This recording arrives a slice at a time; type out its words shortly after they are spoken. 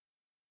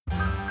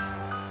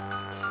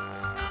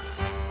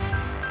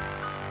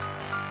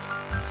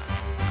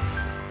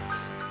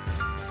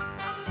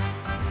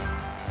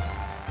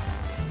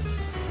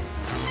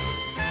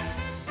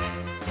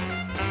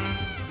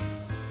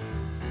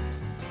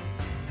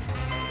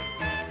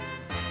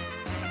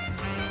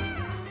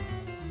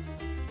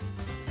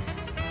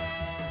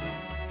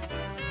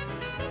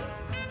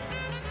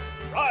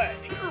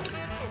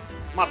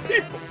my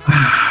people.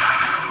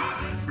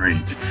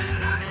 Great.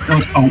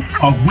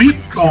 A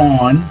week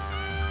on,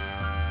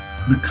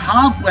 the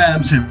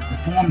cobwebs have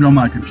formed on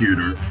my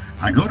computer.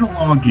 I go to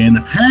log in,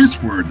 the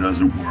password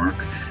doesn't work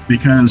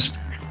because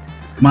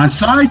my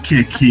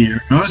sidekick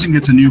here goes and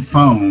gets a new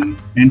phone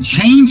and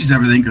changes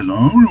everything because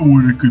I don't know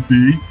what it could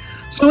be.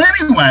 So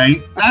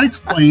anyway, that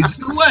explains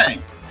the delay.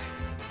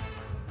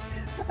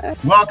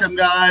 Welcome,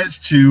 guys,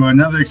 to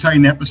another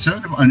exciting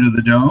episode of Under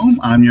the Dome.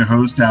 I'm your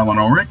host, Alan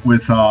Ulrich,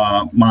 with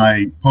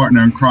my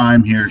partner in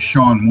crime here,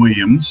 Sean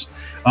Williams.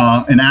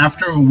 And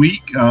after a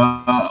week,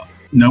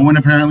 no one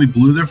apparently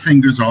blew their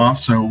fingers off,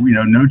 so,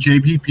 no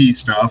JPP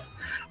stuff.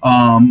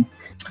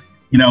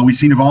 We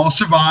seem to have all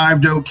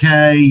survived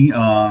okay.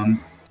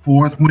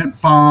 Fourth went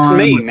fine.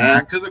 We're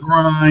back to the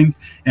grind.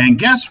 And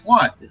guess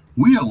what?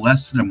 We are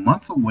less than a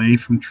month away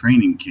from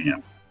training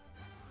camp.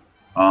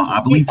 I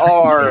believe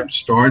training camp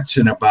starts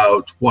in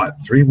about,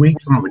 3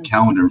 weeks? I don't have a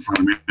calendar in front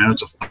of me.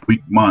 It's a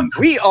 5-week month.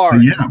 We are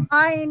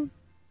 9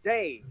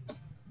 days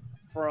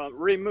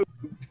removed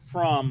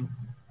from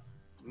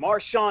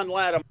Marshawn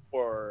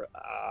Lattimore,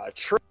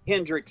 Trey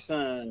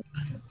Hendrickson,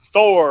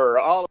 Thor,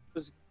 all of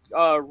those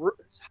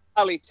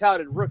highly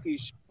touted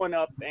rookies showing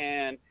up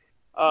and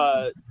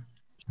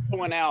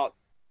showing out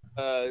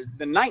the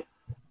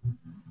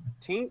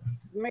 19th.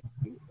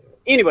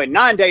 Anyway,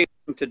 9 days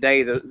from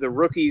today, the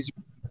rookies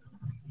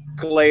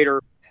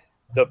later,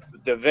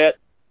 the vet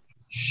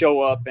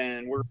show up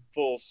and we're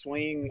full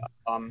swing.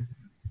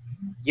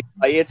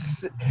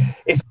 It's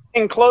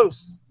getting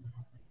close.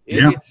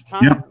 It's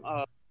time.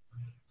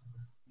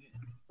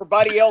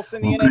 Everybody else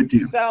in the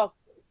NFC South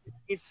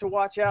needs to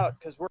watch out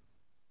because we're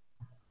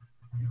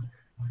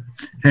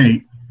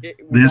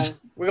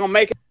gonna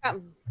make it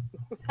happen.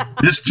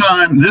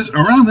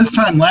 Around this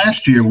time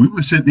last year, we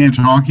were sitting there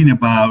talking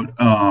about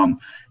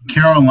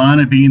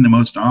Carolina being the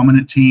most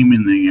dominant team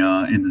in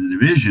the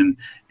division,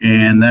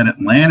 and that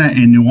Atlanta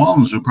and New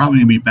Orleans are probably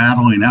going to be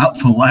battling out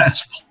for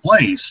last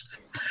place.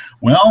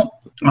 Well,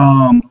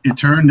 it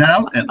turned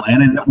out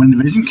Atlanta ended up winning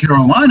the division.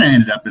 Carolina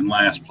ended up in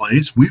last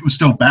place. We were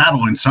still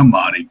battling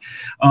somebody.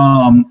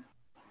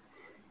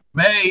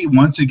 Bay,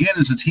 once again,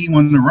 is a team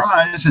on the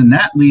rise, and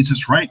that leads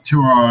us right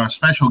to our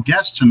special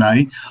guest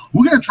tonight.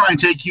 We're going to try and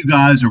take you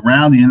guys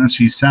around the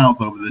NFC South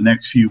over the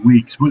next few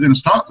weeks. We're going to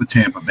start with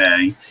Tampa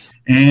Bay.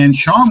 And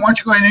Sean, why don't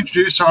you go ahead and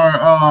introduce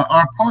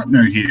our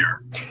partner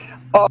here?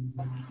 I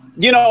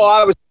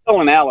was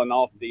telling Alan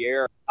off the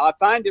air. I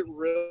find it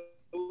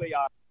really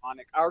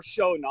ironic, our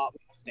show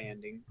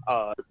notwithstanding,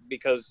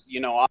 because,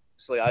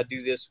 obviously I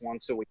do this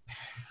once a week.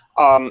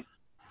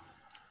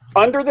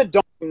 Under the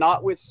Dome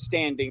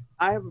notwithstanding,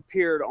 I have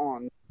appeared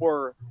on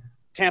for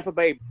Tampa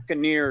Bay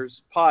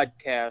Buccaneers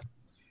podcast,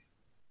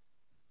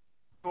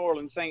 New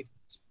Orleans Saints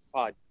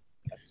podcast.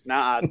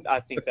 Now,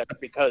 I think that's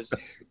because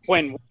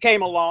when we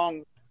came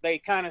along, they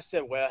kind of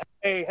said, well,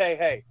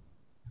 hey,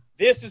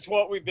 this is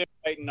what we've been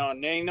waiting on.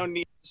 There ain't no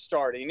need to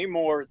start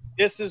anymore.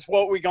 This is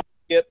what we're going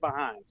to get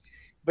behind.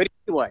 But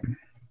anyway,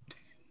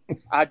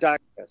 I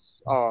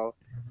digress.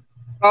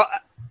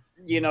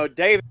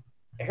 David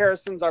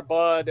Harrison's our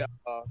bud.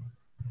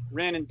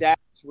 Ren and Dax,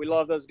 we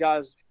love those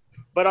guys.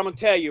 But I'm going to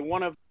tell you,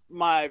 one of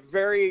my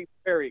very,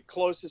 very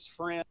closest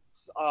friends,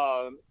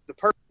 the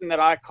person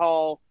that I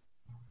call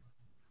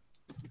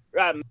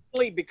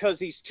mainly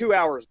because he's 2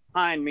 hours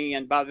behind me,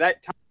 and by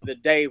that time of the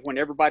day when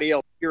everybody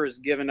else here has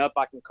given up,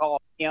 I can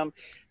call him,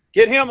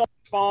 get him on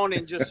the phone,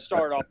 and just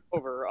start off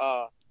over.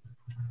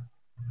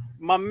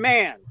 My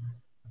man,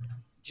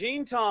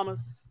 Eugene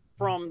Thomas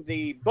from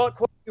the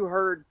BUC What You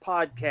Heard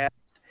podcast.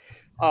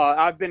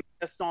 I've been a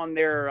guest on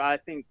there, I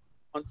think,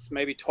 once,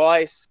 maybe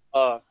twice.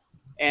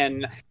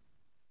 And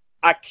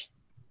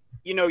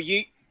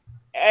you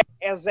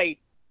as a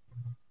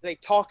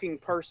talking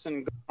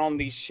person on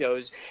these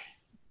shows,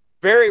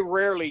 very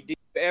rarely do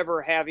you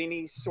ever have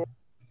any sort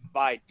of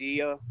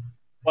idea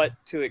what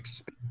to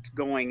expect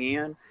going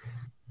in.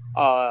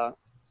 But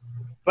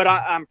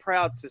I'm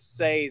proud to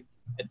say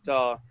that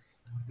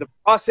the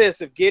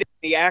process of getting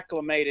me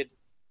acclimated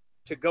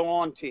to go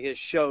on to his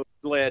show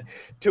led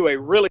to a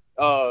really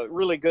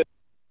good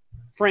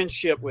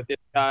friendship with this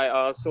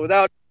guy. So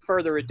without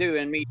further ado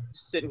and me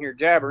sitting here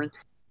jabbering,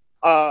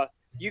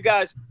 you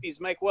guys please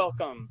make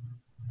welcome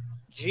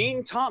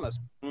Eugene Thomas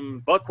from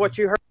BUC What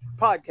You Heard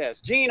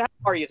podcast. Gene, how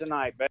are you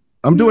tonight, babe?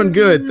 I'm doing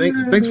good.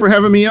 Thanks for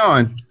having me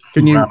on.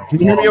 Can you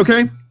hear me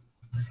okay?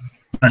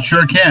 I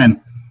sure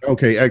can.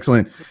 Okay,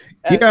 excellent.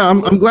 Yeah,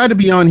 I'm glad to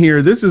be on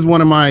here. This is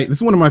one of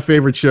my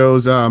favorite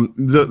shows.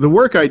 The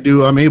work I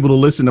do, I'm able to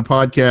listen to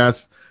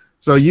podcasts.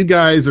 So you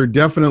guys are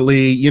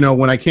definitely,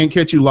 when I can't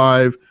catch you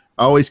live,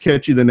 I always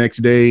catch you the next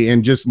day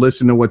and just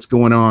listen to what's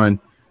going on.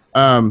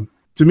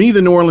 To me,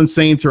 the New Orleans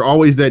Saints are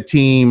always that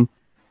team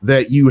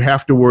that you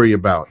have to worry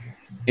about.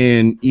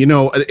 And,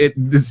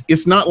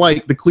 it's not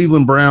like the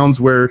Cleveland Browns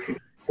or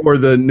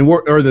the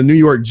New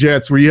York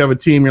Jets where you have a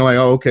team, you're like,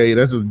 oh, okay,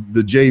 this is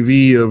the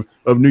JV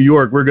of New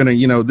York. We're going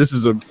to, this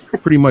is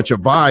pretty much a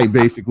bye,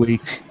 basically.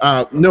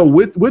 No,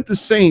 with the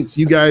Saints,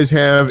 you guys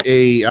have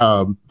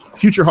a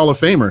future Hall of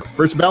Famer,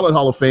 first ballot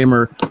Hall of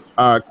Famer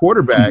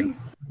quarterback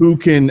who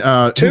can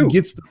who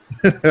gets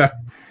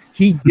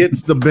he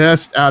gets the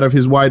best out of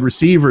his wide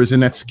receivers,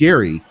 and that's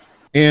scary.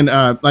 And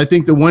I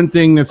think the one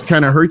thing that's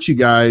kind of hurt you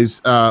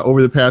guys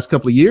over the past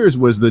couple of years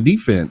was the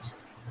defense.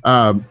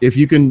 If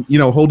you can,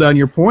 hold down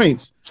your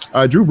points,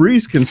 Drew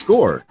Brees can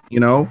score,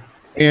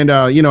 and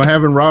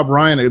having Rob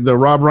Ryan, the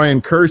Rob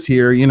Ryan curse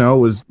here,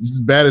 was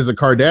as bad as a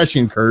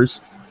Kardashian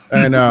curse.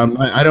 And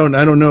I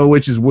don't know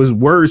which was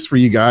worse for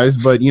you guys,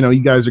 but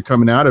you guys are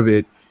coming out of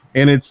it,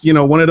 and it's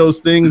one of those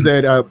things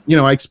that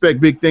I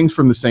expect big things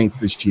from the Saints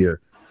this year.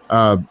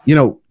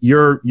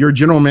 Your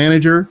general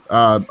manager,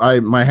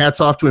 my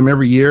hat's off to him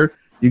every year.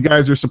 You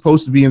guys are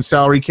supposed to be in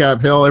salary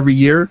cap hell every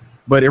year,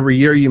 but every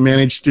year you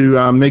manage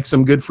to make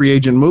some good free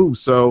agent moves.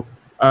 So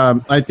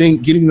I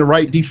think getting the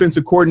right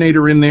defensive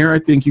coordinator in there, I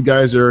think you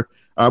guys are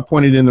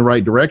pointed in the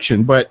right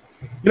direction. But,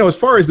 as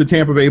far as the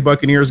Tampa Bay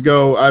Buccaneers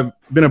go, I've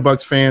been a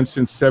Bucs fan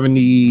since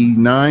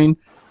 '79,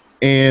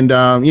 and,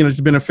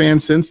 just been a fan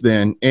since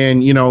then.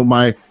 And,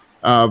 my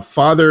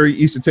father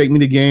used to take me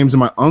to games, and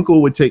my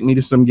uncle would take me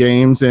to some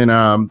games. And,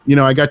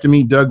 I got to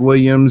meet Doug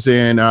Williams,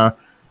 and I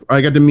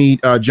got to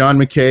meet John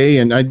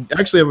McKay. And I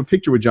actually have a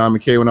picture with John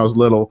McKay when I was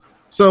little.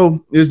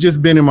 So it's just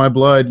been in my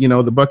blood.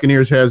 The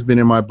Buccaneers has been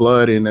in my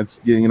blood. And it's,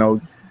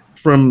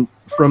 from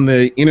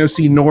the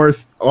NFC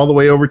North all the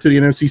way over to the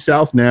NFC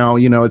South now,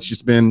 it's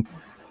just been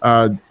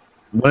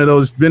one of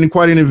those, been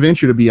quite an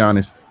adventure, to be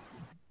honest.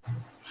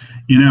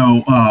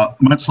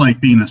 Much like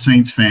being a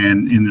Saints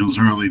fan in those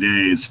early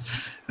days,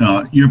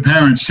 your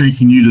parents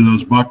taking you to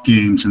those Buck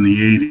games in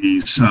the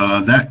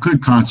 80s, that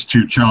could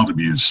constitute child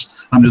abuse.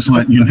 I'm just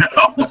letting you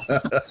know.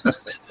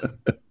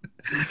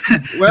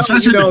 Well,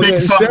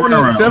 in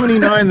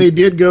 79, they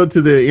did go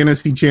to the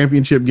NFC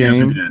Championship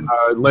game,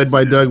 led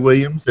by Doug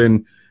Williams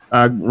and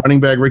running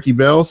back Ricky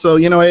Bell. So,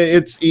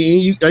 I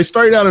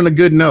started out on a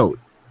good note.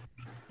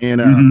 And,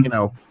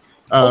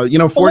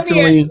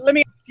 fortunately. Let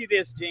me ask you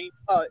this, Gene.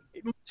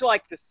 Much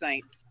like the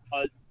Saints,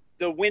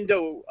 the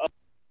window of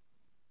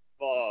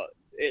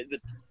the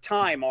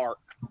time arc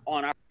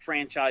on our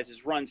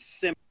franchises runs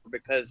similar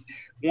because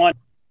one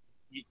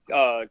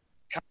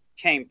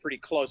came pretty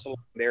close along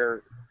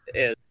there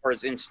as far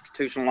as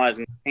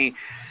institutionalizing the team.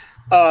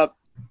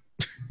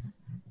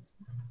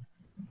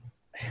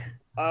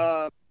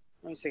 Let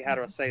me see, how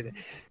do I say that?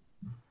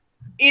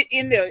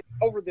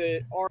 Over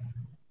the arc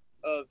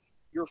of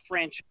your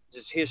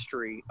franchise's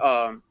history,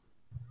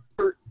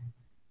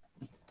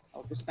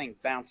 this thing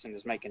bouncing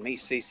is making me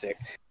seasick.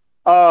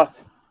 Over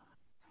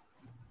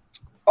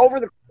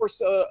the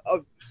course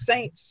of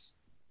Saints,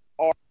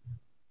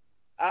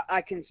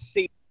 I can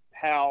see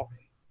how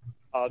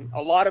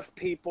a lot of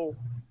people,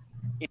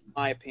 in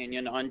my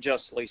opinion,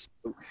 unjustly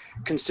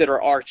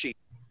consider Archie to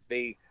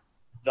be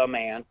the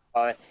man.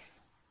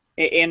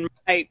 In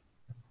my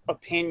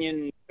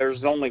opinion,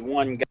 there's only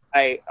one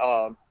guy.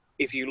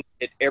 If you look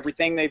at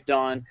everything they've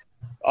done,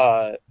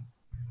 Aaron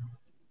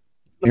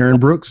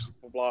Brooks.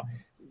 Blah,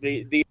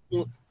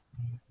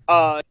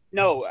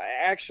 no,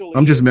 actually,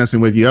 I'm just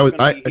messing with you.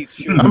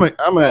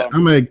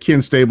 I'm a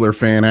Ken Stabler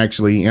fan,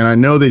 actually, and I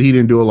know that he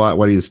didn't do a lot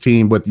with his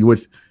team, but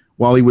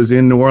while he was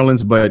in New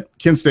Orleans, but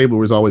Ken Stabler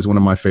was always one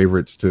of my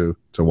favorites to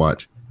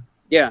watch.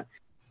 Yeah,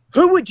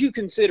 who would you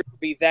consider to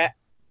be that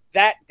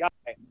guy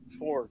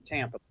for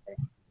Tampa Bay?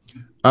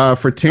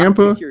 For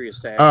Tampa,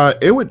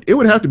 it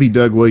would have to be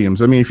Doug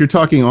Williams. I mean, if you're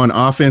talking on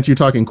offense, you're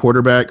talking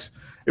quarterbacks,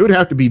 it would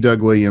have to be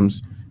Doug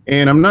Williams.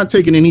 And I'm not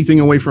taking anything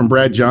away from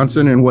Brad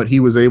Johnson and what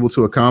he was able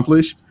to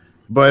accomplish,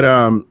 but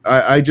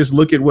I just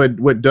look at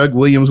what Doug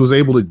Williams was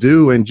able to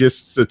do, and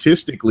just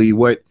statistically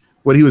what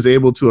he was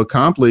able to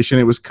accomplish,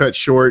 and it was cut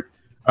short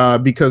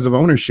because of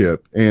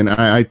ownership. And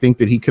I think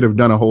that he could have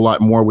done a whole lot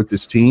more with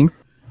this team.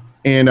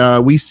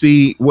 And we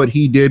see what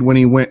he did when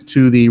he went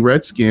to the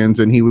Redskins,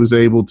 and he was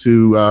able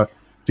to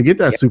get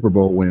that Super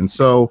Bowl win.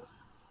 So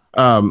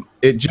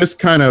it just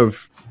kind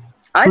of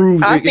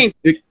proved.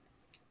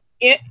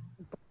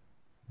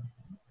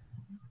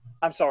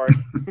 I'm sorry.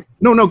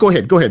 No, go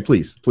ahead,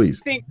 please.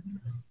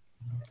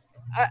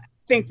 I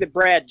think that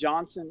Brad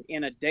Johnson,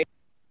 in a day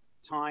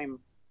time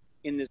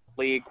in this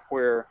league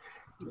where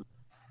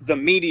the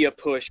media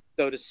push,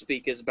 so to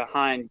speak, is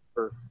behind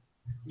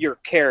your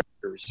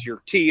characters,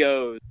 your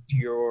TOs,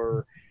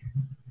 your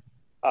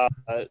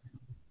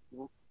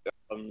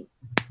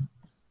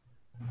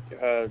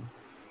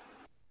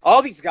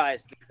all these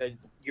guys,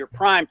 your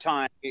prime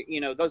time,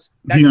 those.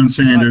 Deion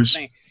Sanders.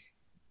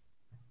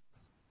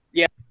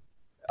 Yeah.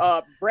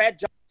 Brad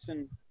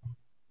Johnson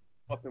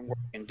up and work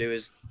and do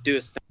his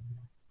thing.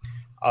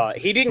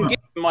 He didn't get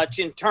much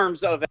in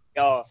terms of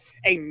a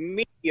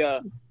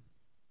media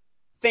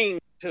thing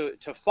to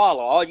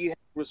follow. All you had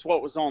was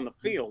what was on the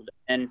field,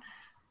 and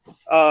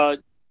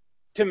to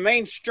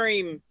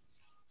mainstream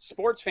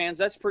sports fans,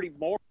 that's pretty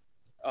boring.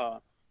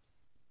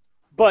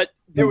 But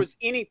there was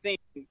anything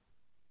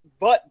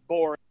but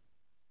boring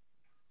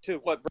to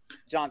what Brad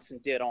Johnson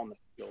did on the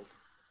field.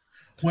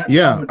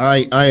 Yeah,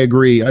 I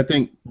agree. I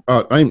think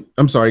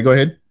I'm sorry. Go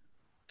ahead.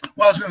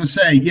 Well, I was going to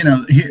say,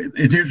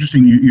 it's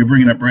interesting you're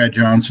bringing up Brad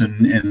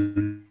Johnson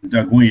and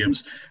Doug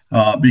Williams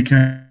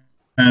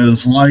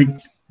because, like,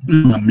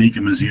 Meek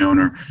him as the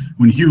owner,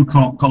 when Hugh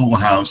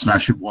Culverhouse, and I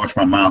should wash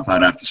my mouth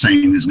out after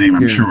saying his name,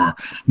 I'm sure,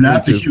 but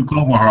after Hugh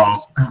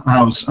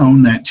Culverhouse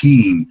owned that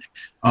team,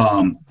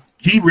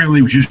 he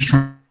really was just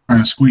trying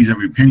to squeeze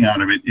every penny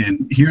out of it.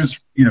 And here's,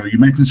 you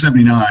mentioned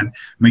 79,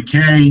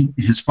 McKay,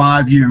 his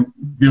 5-year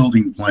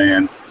building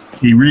plan,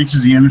 he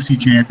reaches the NFC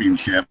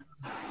Championship.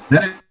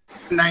 Then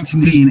in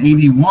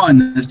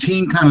 1981, this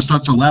team kind of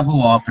starts to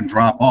level off and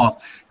drop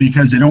off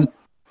because they don't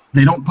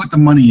put the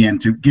money in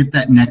to get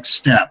that next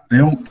step. They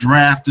don't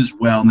draft as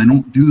well, and they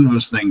don't do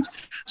those things.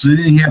 So they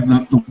didn't have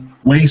the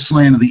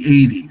wasteland of the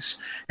 80s.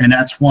 And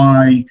that's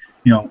why,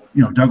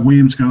 Doug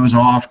Williams goes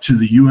off to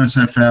the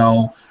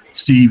USFL.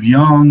 Steve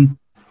Young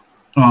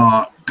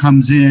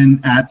comes in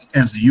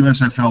as the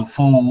USFL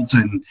folds,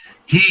 and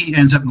he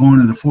ends up going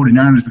to the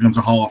 49ers, becomes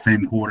a Hall of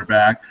Fame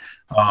quarterback.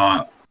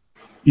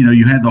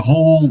 You had the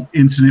whole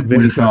incident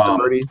with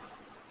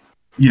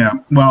yeah.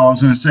 Well, I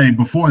was going to say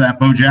before that,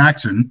 Bo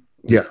Jackson.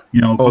 Yeah.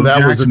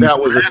 That was a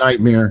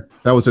nightmare.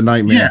 That was a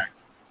nightmare. Yeah.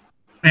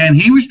 And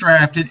he was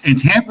drafted in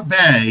Tampa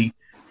Bay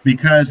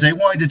because they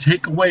wanted to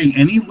take away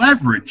any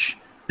leverage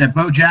that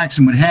Bo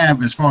Jackson would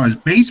have as far as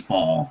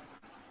baseball,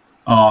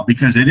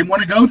 because they didn't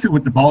want to go through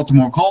what the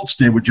Baltimore Colts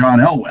did with John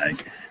Elway.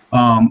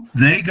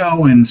 They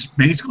go and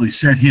basically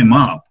set him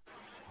up,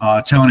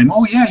 telling him,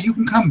 "Oh yeah, you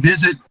can come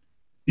visit."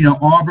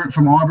 Auburn.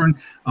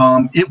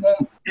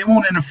 It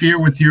won't interfere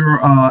with your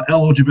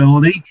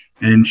eligibility.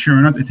 And sure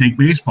enough, they take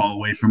baseball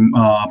away from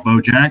Bo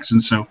Jackson.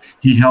 So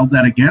he held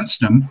that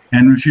against him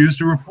and refused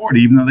to report,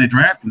 even though they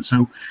drafted him.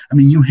 So,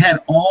 you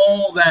had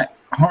all that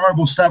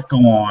horrible stuff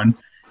go on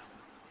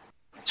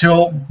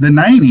till the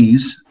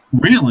 90s,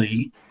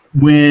 really,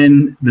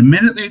 when the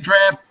minute they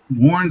draft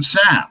Warren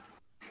Sapp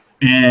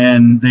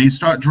and they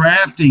start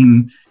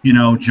drafting,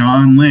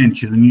 John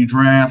Lynch, and then you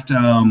draft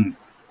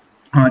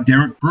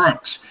Derek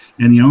Brooks,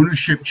 and the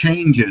ownership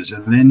changes,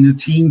 and then the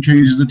team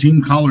changes the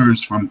team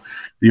colors from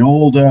the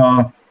old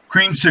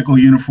creamsicle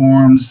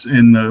uniforms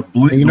and the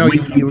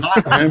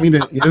I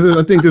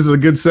think this is a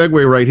good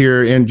segue right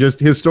here. And just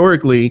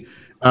historically,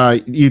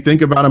 you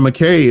think about a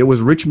McKay. It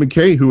was Rich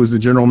McKay who was the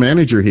general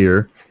manager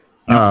here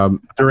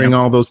during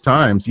all those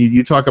times.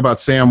 You talk about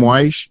Sam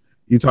Weish,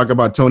 you talk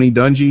about Tony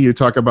Dungy, you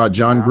talk about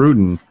John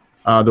Gruden.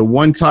 The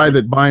one tie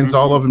that binds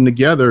all of them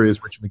together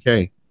is Rich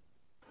McKay.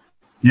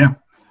 Yeah.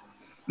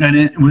 And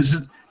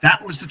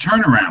that was the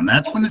turnaround.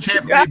 That's when the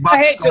Tampa Bay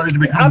Bucs started to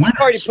become winners. I'm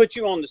sorry to put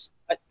you on the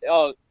spot.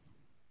 What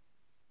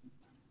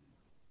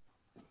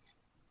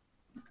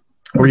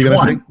were you going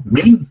to say?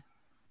 Me?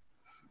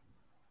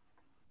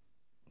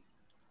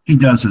 He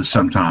does this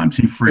sometimes.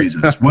 He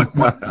freezes. What?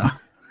 And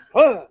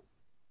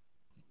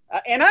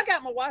I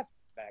got my wife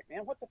back,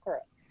 man. What the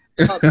crap?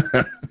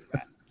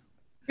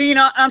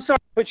 I'm sorry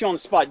to put you on the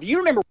spot. Do you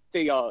remember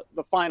the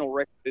final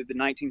record of the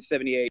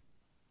 1978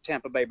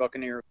 Tampa Bay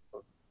Buccaneers?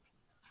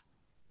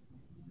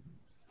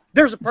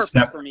 There's a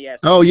purpose for me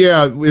asking. Oh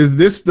yeah, is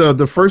this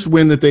the first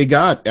win that they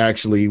got?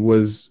 Actually,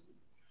 was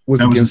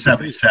against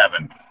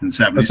 77 in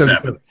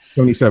 77.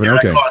 77. Yeah,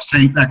 okay.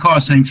 That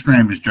cost Hank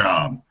Stram his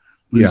job.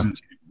 Yeah.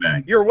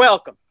 You're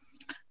welcome.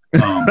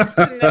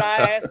 That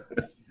I asked,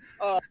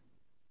 of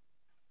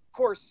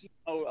course,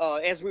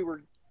 as we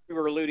were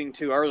alluding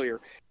to earlier,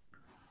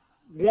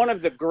 one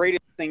of the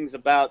greatest things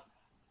about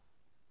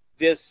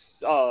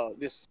this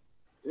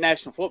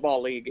National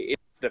Football League is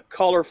the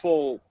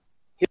colorful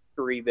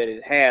history that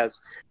it has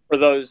for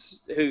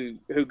those who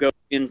go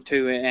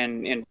into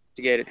and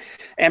investigate it.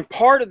 And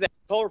part of that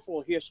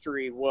colorful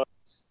history was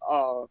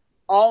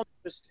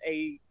almost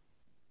a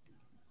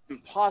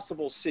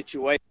impossible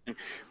situation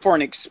for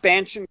an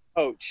expansion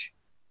coach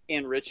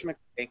in Coach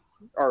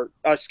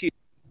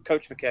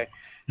McKay.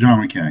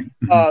 John McKay.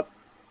 Mm-hmm.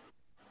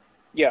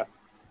 Yeah.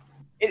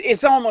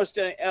 It's almost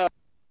an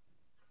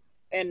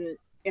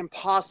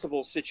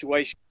impossible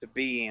situation to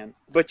be in,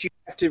 but you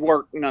have to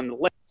work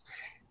nonetheless.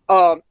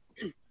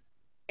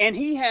 And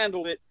he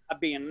handled it by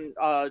being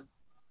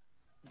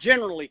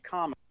generally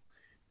calm.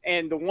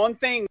 And the one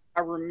thing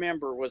I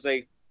remember was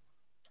I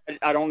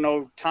don't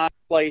know, time,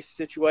 place,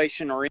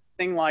 situation, or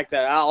anything like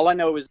that. All I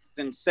know is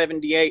in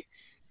 78,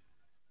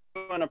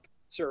 doing a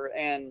presser,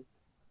 and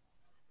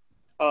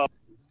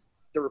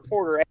the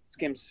reporter asked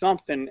him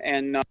something,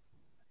 and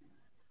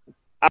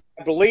I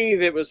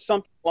believe it was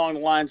something along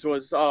the lines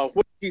was, what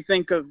do you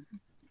think of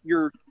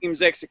your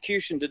team's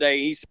execution today?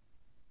 He said,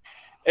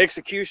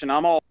 execution,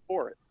 I'm all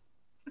for it.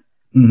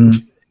 Mm-hmm.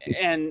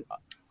 And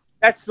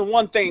that's the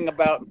one thing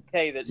about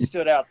McKay that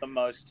stood out the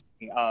most.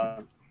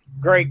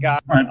 Great guy.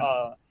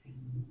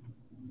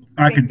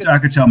 I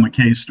could tell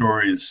McKay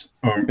stories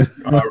or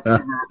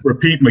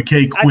repeat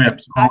McKay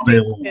quips all day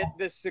long.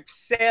 The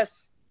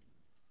success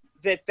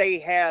that they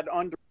had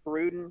under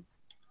Gruden,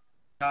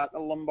 got a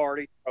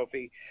Lombardi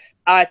Trophy.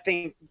 I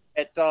think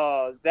that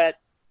that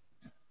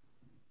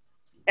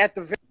at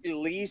the very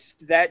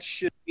least that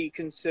should be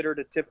considered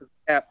a tip of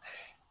the cap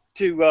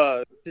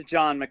to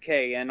John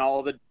McKay and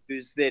all the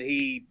news that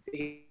he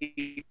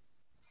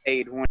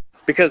made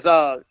because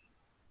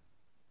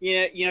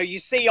you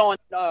see on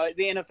the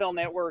NFL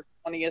Network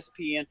on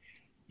ESPN,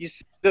 you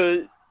see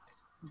the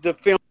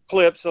film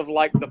clips of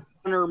like the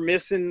punter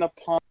missing the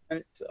punt,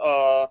 and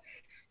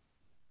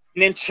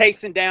then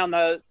chasing down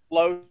the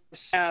low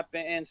snap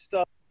and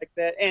stuff like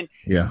that. And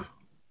yeah,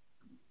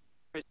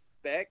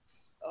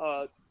 respects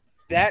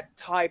that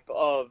type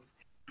of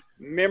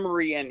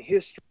memory and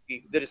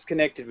history that is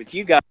connected with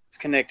you guys is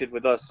connected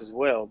with us as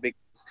well,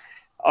 because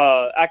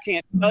I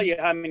can't tell you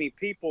how many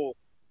people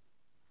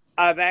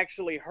I've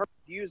actually heard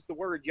use the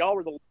word, y'all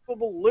were the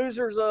lovable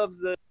losers of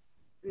the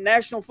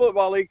National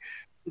Football League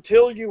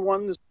until you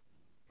won the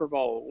Super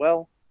Bowl.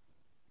 Well,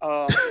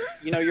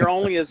 you're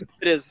only as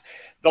good as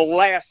the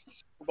last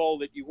Super Bowl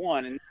that you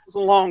won, and it was a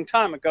long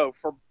time ago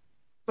for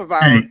both of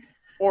our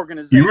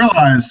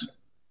organizations.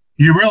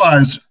 You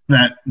realize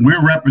that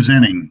we're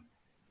representing,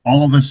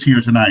 all of us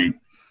here tonight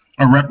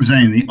are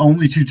representing the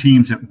only two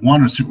teams that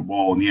won a Super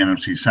Bowl in the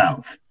NFC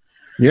South.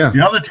 Yeah.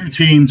 The other two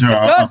teams are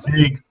a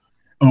big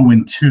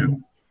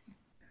 0-2.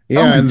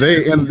 Yeah, and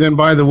then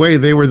by the way,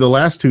 they were the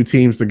last two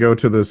teams to go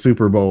to the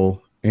Super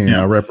Bowl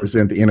and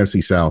represent the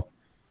NFC South.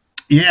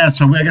 Yeah,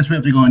 so I guess we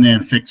have to go in there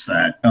and fix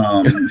that.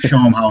 Show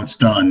them how it's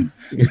done.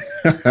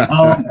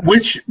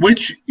 Which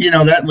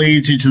that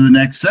leads you to the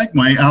next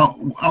segue.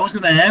 I was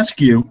going to ask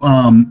you,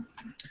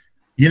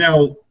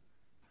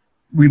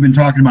 we've been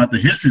talking about the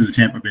history of the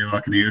Tampa Bay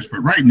Buccaneers, but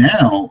right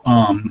now,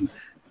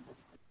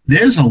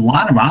 there's a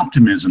lot of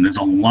optimism. There's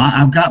a lot.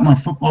 I've got my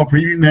football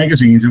preview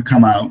magazines have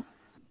come out,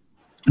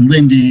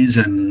 Lindy's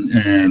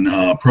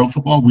and Pro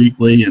Football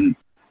Weekly, and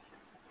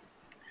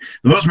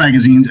those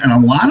magazines, and a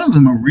lot of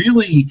them are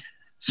really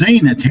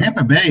saying that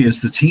Tampa Bay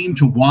is the team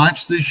to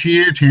watch this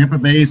year. Tampa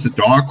Bay is the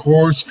dark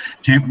horse.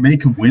 Tampa Bay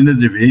could win the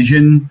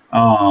division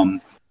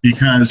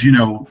because,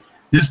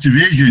 this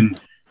division,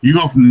 you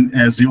go from,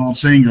 as the old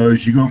saying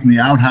goes, you go from the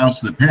outhouse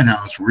to the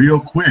penthouse real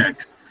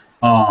quick.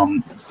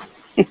 And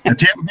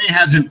Tampa Bay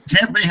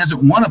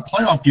hasn't won a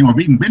playoff game, or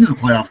even been to the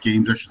playoff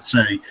games, I should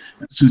say,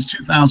 since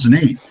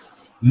 2008.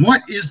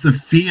 What is the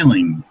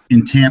feeling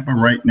in Tampa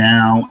right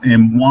now,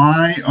 and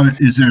why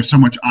is there so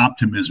much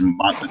optimism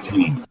about the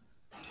team?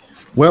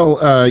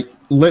 Well,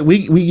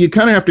 you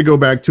kind of have to go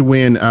back to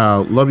when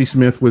Lovie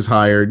Smith was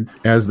hired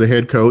as the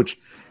head coach,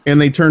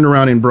 and they turned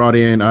around and brought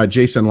in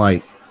Jason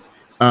Licht.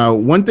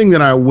 One thing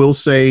that I will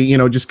say,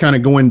 just kind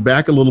of going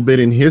back a little bit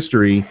in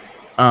history,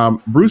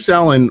 Bruce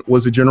Allen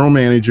was a general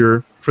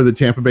manager for the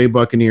Tampa Bay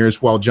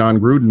Buccaneers while John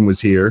Gruden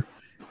was here.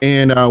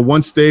 And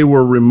once they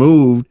were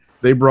removed,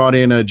 they brought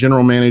in a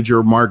general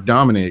manager, Mark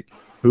Dominic,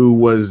 who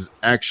was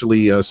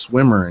actually a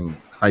swimmer in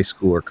high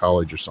school or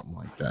college or something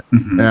like that.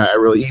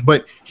 Mm-hmm.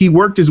 But he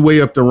worked his way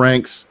up the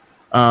ranks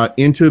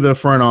into the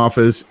front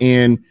office,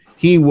 and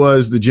he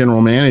was the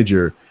general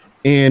manager.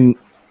 And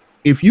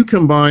if you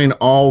combine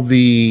all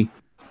the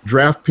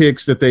draft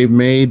picks that they've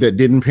made that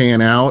didn't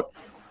pan out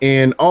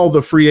and all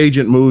the free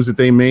agent moves that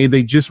they made,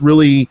 they just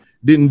really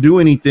didn't do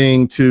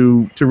anything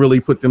to really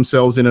put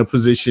themselves in a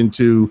position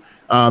to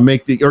have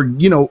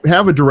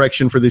a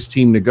direction for this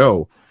team to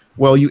go.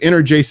 Well, you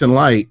enter Jason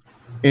Licht,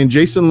 and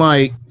Jason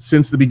Licht,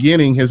 since the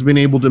beginning, has been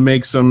able to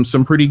make some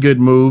pretty good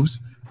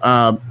moves.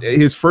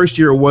 His first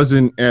year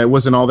wasn't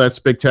all that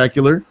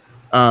spectacular,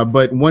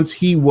 but once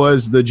he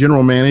was the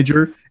general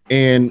manager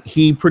and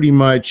he pretty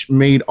much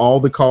made all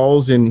the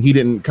calls, and he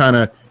didn't kind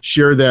of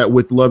share that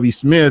with Lovie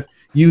Smith,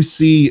 you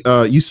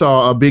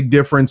saw a big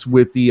difference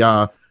with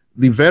the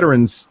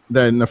veterans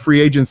and the free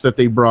agents that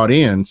they brought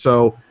in.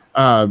 So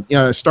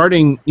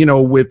starting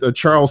with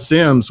Charles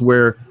Sims,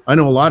 where I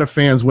know a lot of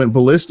fans went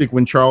ballistic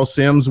when Charles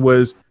Sims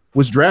was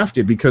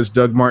drafted because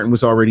Doug Martin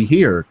was already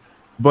here.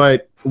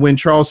 But when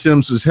Charles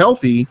Sims was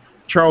healthy,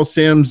 Charles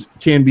Sims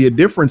can be a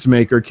difference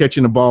maker,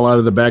 catching the ball out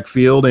of the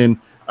backfield and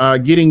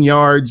getting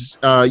yards,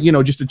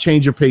 just a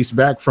change of pace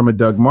back from a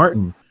Doug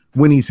Martin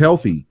when he's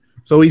healthy.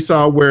 So he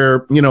saw where,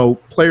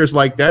 players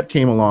like that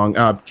came along.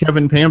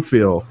 Kevin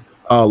Pamphile,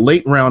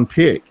 late round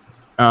pick.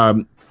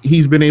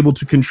 He's been able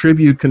to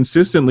contribute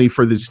consistently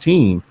for this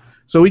team.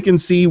 So we can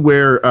see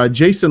where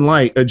Jason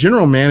Licht, a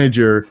general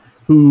manager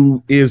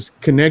who is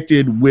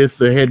connected with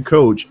the head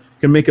coach,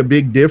 can make a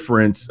big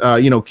difference,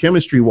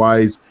 chemistry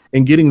wise,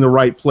 and getting the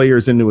right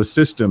players into a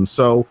system.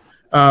 So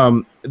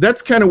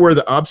that's kind of where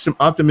the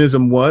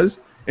optimism was.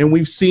 And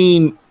we've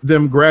seen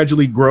them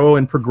gradually grow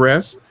and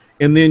progress.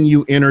 And then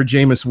you enter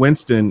Jameis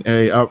Winston,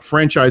 a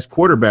franchise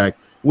quarterback,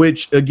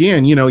 which,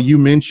 again, you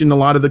mentioned a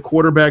lot of the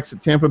quarterbacks that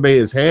Tampa Bay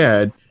has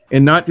had,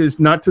 and not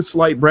to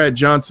slight Brad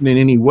Johnson in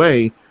any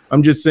way.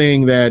 I'm just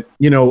saying that,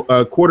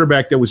 a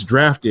quarterback that was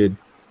drafted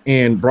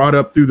and brought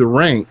up through the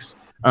ranks,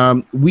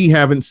 we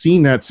haven't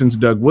seen that since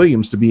Doug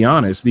Williams, to be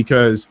honest,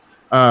 because,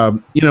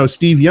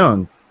 Steve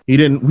Young,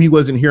 he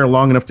wasn't here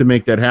long enough to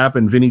make that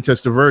happen. Vinny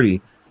Testaverde,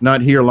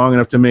 not here long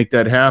enough to make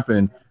that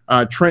happen.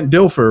 Trent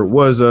Dilfer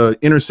was an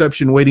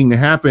interception waiting to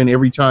happen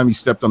every time he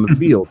stepped on the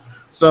field.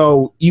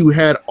 So you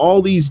had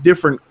all these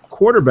different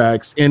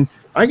quarterbacks, and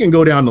I can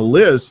go down the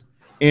list,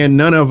 and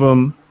none of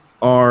them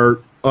are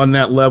on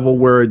that level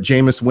where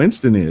Jameis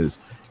Winston is.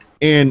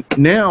 And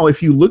now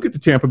if you look at the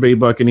Tampa Bay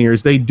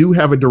Buccaneers, they do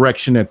have a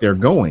direction that they're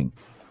going.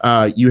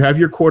 You have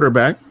your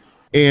quarterback,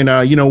 and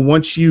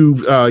once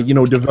you've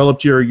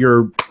developed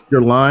your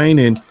line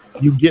and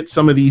you get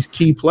some of these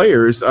key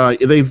players,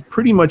 they've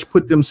pretty much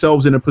put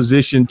themselves in a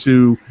position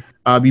to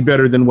be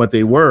better than what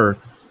they were.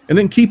 And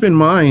then keep in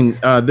mind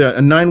that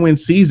a 9-win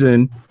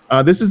season,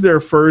 this is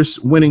their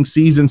first winning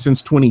season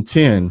since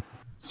 2010.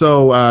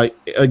 So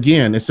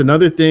again, it's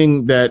another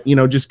thing that,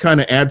 just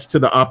kind of adds to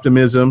the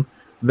optimism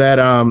that,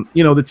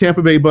 the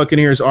Tampa Bay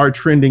Buccaneers are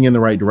trending in the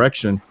right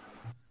direction.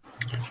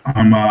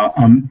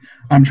 I'm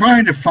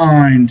trying to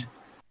find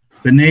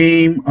the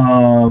name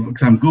of,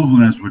 because I'm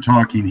Googling as we're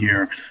talking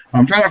here.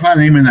 I'm trying to find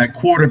the name of that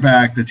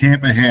quarterback that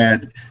Tampa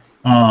had,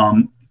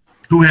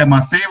 who had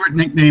my favorite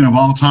nickname of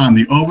all time,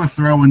 the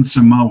Overthrowing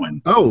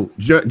Samoan. Oh,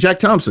 Jack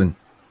Thompson.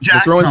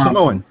 Jack Throwing Thompson.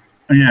 Samoan.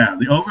 Yeah,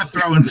 the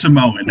Overthrowing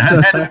Samoan.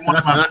 That had been one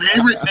of my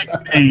favorite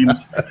nicknames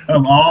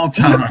of all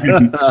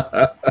time.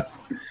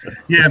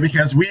 Yeah,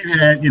 because we've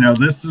had,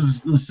 this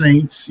is the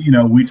Saints.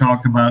 We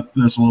talked about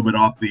this a little bit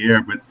off the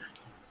air, but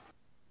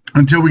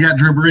until we got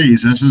Drew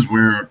Brees, this is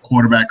where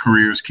quarterback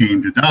careers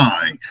came to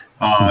die.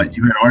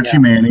 You had Archie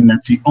Manning.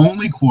 That's the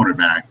only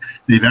quarterback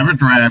they've ever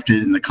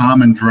drafted in the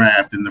common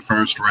draft in the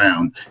first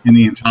round in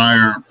the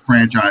entire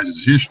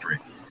franchise's history.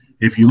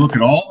 If you look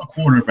at all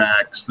the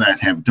quarterbacks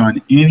that have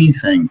done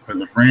anything for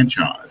the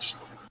franchise,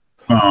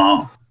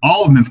 all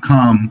of them have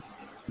come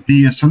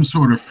via some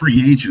sort of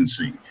free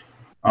agency.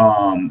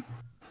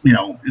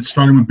 It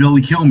started with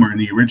Billy Kilmer in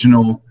the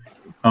original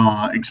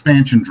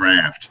expansion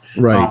draft.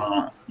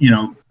 Right.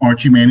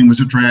 Archie Manning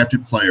was a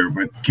drafted player,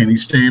 but Kenny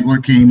Stabler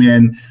came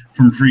in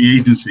from free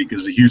agency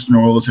because the Houston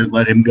Oilers had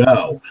let him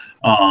go.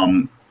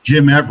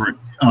 Jim Everett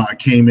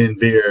came in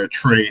via a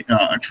trade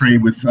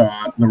with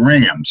the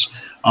Rams.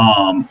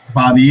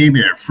 Bobby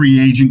Hebert, free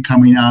agent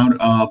coming out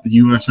of the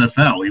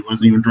USFL. He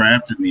wasn't even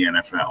drafted in the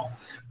NFL.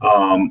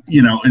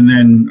 And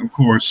then, of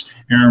course,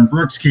 Aaron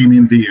Brooks came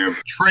in via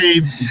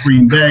trade with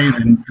Green Bay,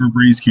 and Drew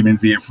Brees came in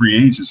via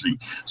free agency.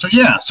 So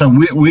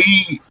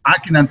I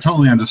can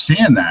totally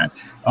understand that.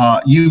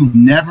 You've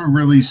never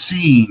really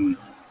seen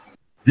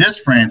this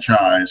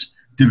franchise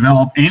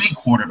develop any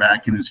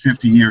quarterback in its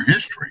 50-year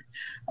history.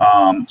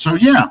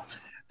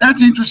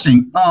 That's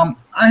interesting.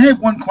 I had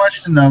one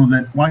question, though,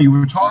 that while you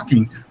were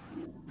talking,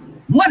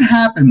 what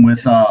happened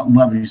with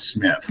Lovie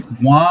Smith?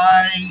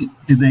 Why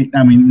did they –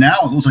 now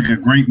it looks like a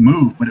great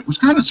move, but it was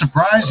kind of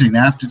surprising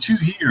after 2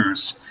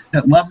 years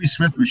that Lovie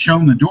Smith was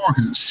shown the door,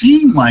 because it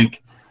seemed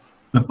like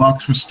the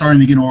Bucs were starting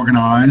to get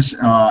organized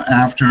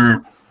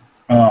after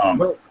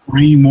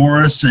Ray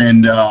Morris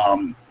and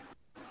I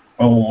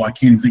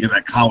can't even think of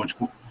that college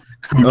coach.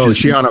 Greg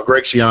Schiano.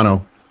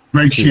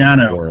 Greg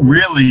Schiano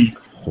really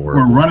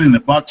horrible. were running the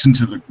Bucs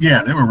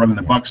they were running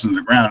the Bucs into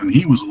the ground, and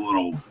he was a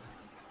little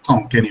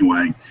punk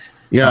anyway.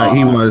 Yeah,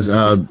 he was.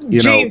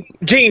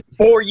 Gene,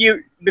 before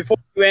you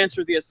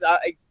answer this,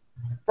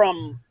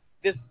 from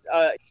this,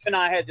 you and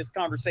I had this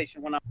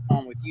conversation when I was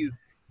on with you,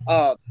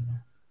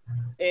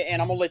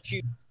 and I'm gonna let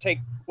you take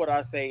what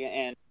I say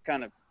and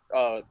kind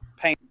of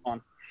paint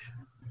on.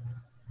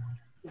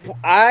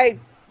 I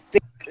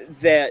think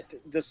that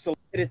the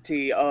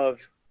solidity of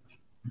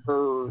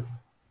her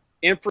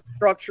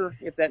infrastructure,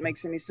 if that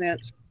makes any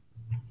sense,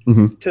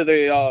 to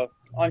the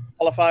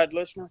unqualified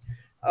listener,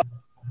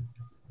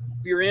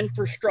 your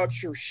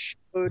infrastructure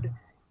showed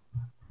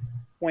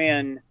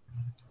when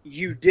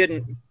you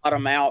didn't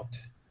bottom out.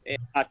 And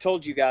I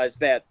told you guys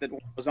that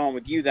was on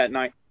with you that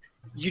night.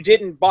 You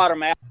didn't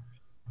bottom out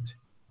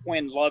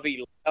when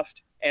Lovie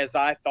left, as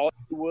I thought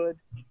you would.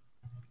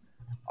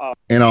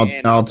 And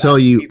I'll tell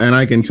you, and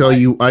I can tell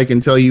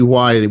you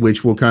why,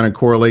 which will kind of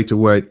correlate to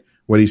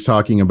what he's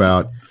talking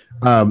about.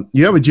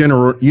 You have a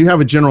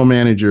general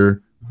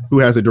manager who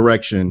has a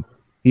direction.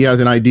 He has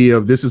an idea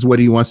of this is what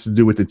he wants to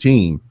do with the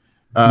team.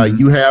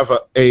 You have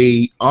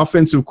a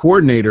offensive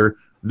coordinator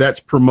that's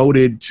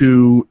promoted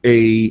to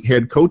a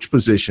head coach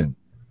position.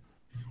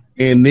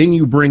 And then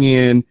you bring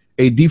in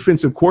a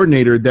defensive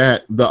coordinator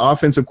that the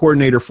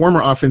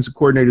former offensive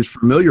coordinator is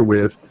familiar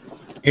with,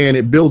 and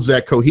it builds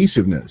that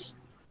cohesiveness.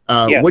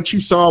 Yes. What you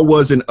saw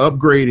was an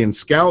upgrade in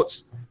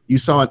scouts. You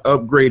saw an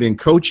upgrade in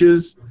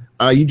coaches.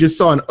 You just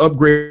saw an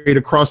upgrade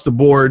across the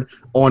board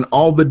on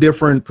all the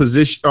different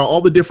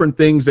all the different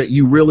things that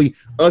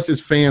us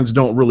as fans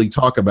don't really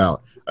talk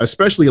about,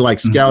 especially like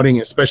scouting,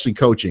 especially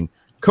coaching.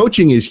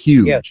 Coaching is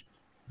huge. Yes.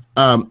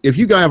 If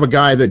you have a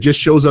guy that just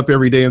shows up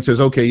every day and says,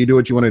 okay, you do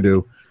what you want to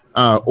do,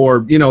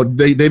 or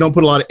they don't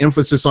put a lot of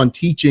emphasis on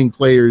teaching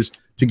players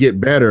to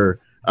get better,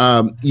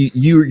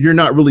 you're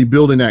not really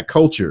building that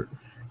culture.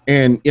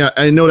 And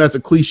I know that's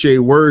a cliche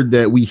word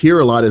that we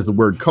hear a lot is the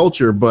word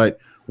culture, but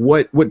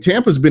what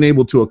Tampa's been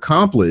able to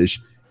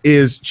accomplish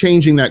is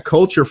changing that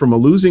culture from a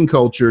losing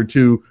culture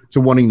to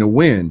wanting to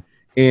win.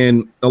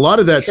 And a lot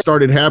of that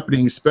started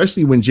happening,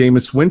 especially when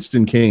Jameis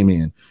Winston came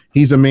in.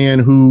 He's a man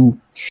who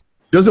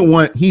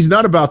he's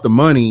not about the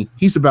money.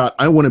 He's about,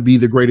 I want to be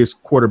the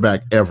greatest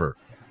quarterback ever.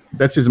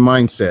 That's his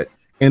mindset.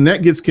 And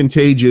that gets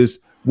contagious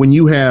when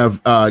you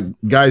have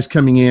guys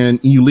coming in,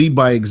 you lead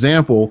by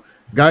example,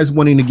 guys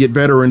wanting to get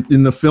better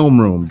in the film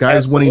room, guys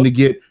Absolutely. wanting to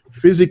get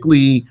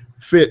physically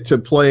fit to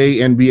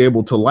play and be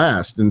able to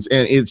last. And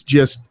it's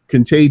just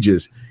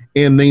contagious.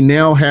 And they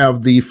now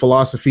have the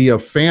philosophy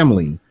of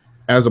family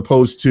as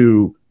opposed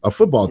to a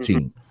football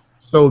team.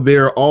 So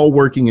they're all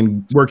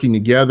working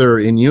together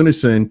in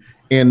unison.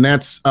 And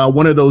that's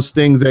one of those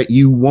things that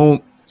you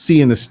won't see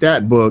in the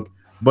stat book,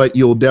 but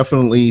you'll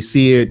definitely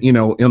see it, you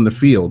know, in the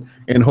field.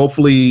 And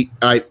hopefully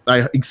I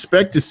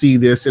expect to see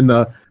this in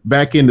the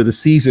back end of the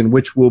season,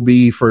 which will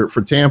be for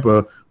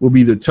Tampa, will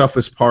be the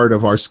toughest part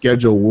of our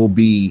schedule, will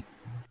be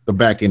the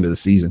back end of the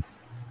season.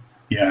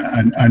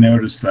 Yeah, I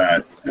noticed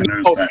that.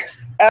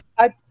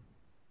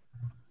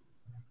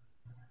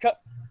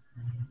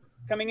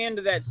 Coming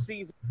into that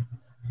season,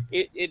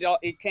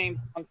 it came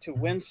down to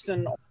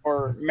Winston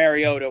or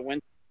Mariota,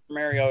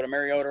 Mariota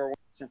or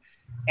Winston,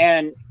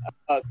 and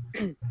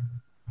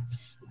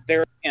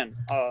there again,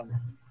 out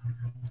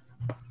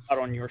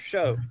on your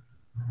show,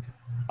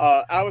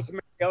 I was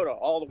Mariota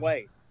all the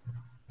way.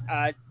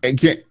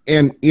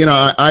 You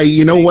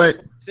know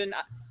what?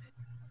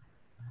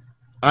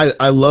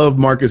 I love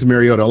Marcus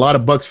Mariota. A lot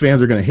of Bucs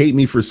fans are going to hate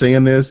me for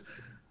saying this.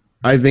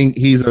 I think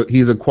he's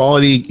a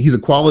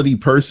quality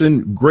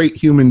person, great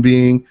human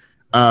being.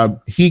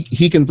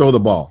 He can throw the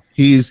ball.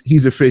 He's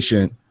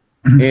efficient,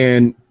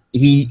 and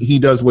he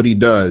does what he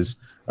does.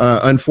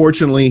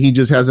 Unfortunately, he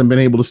just hasn't been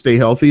able to stay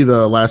healthy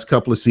the last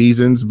couple of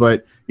seasons,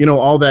 but you know,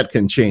 all that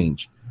can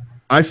change.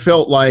 I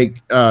felt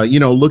like,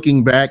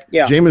 looking back,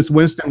 Jameis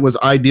Winston was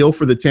ideal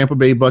for the Tampa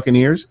Bay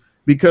Buccaneers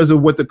because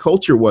of what the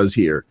culture was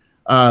here.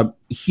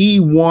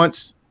 He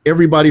wants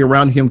everybody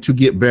around him to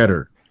get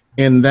better,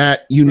 and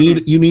that you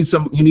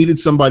needed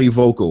somebody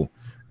vocal.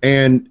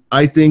 And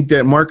I think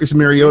that Marcus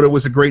Mariota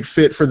was a great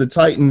fit for the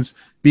Titans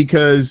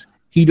because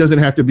he doesn't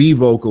have to be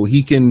vocal.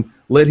 He can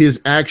let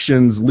his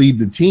actions lead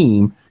the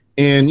team,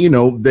 and you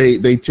know,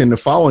 they tend to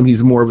follow him.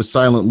 He's more of a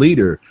silent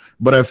leader.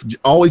 But I've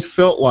always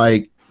felt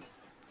like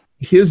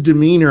his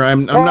demeanor,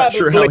 I'm not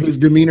sure how his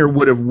demeanor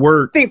would have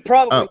worked. I think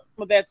probably some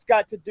of that's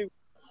got to do.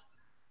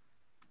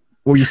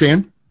 What were you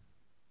saying?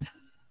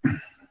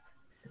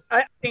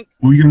 I think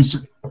what were you going to say?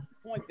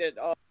 Point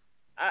that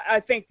I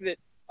think that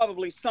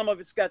probably some of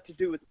it's got to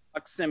do with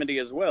proximity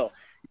as well.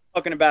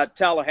 You're talking about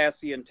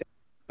Tallahassee and Tampa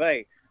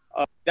Bay.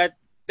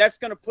 That's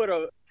going to put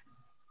a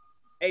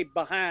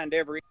behind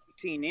every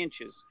 18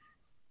 inches.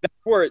 That's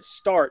where it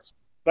starts.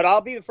 But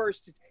I'll be the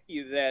first to tell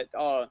you that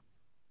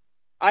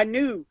I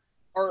knew,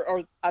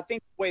 or I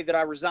think the way that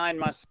I resigned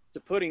myself to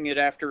putting it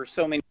after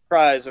so many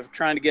tries of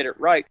trying to get it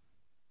right,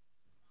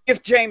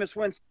 if Jameis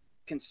Winston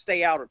can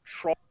stay out of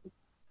trouble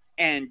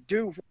and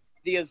do what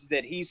it is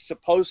that he's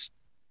supposed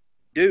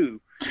to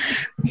do,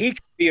 he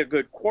could be a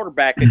good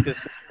quarterback at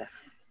this level.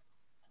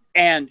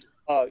 And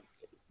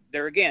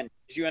there again,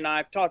 as you and I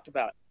have talked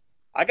about,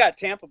 I got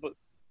Tampa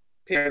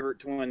favorite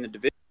to win the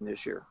division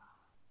this year.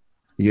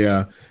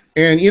 Yeah.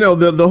 And, you know,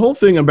 the whole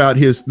thing about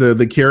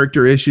the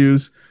character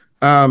issues,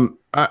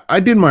 I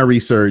did my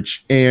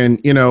research,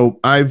 and, you know,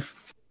 I've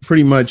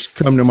pretty much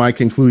come to my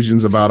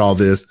conclusions about all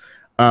this.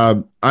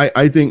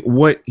 I think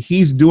what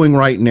he's doing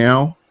right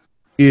now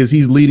is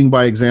he's leading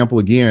by example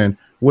again.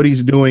 What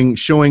he's doing,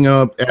 showing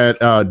up at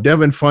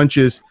Devin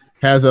Funchess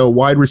has a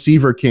wide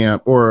receiver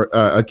camp or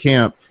a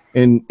camp,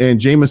 and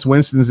Jameis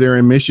Winston's there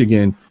in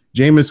Michigan.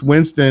 Jameis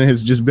Winston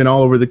has just been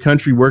all over the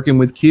country working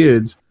with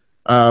kids,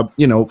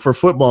 for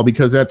football,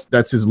 because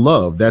that's his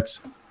love.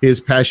 That's his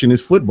passion,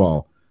 is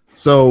football.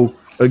 So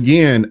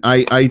again,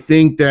 I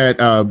think that,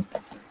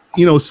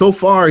 so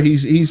far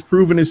he's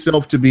proven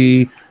himself to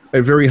be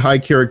a very high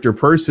character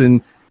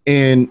person,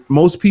 and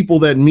most people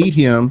that meet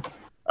him,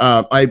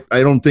 I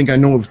don't think I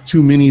know of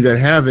too many that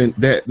haven't,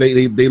 that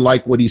they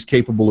like what he's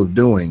capable of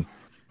doing.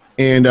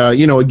 And,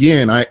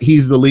 again,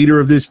 he's the leader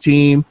of this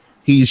team.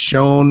 He's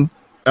shown,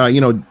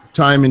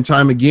 time and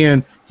time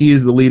again, he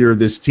is the leader of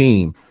this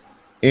team.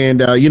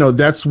 And,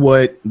 that's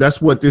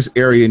what this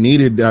area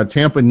needed.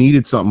 Tampa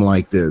needed something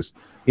like this.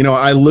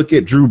 I look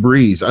at Drew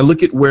Brees. I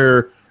look at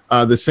where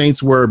the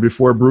Saints were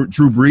before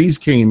Drew Brees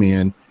came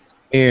in,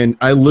 and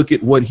I look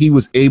at what he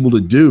was able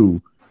to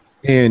do.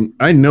 And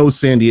I know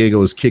San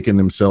Diego is kicking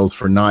themselves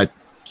for not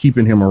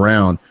keeping him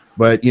around.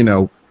 But,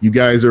 you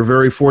guys are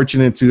very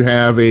fortunate to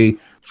have a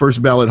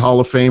first ballot Hall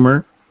of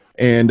Famer.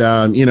 And,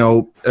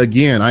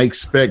 again, I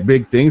expect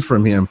big things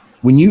from him.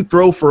 When you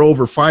throw for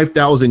over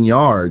 5,000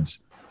 yards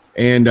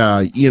and,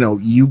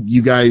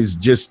 you guys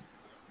just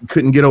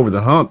couldn't get over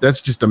the hump,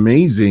 that's just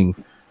amazing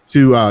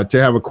to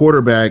have a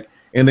quarterback.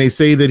 And they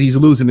say that he's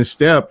losing his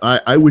step.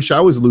 I wish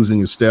I was losing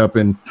his step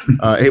and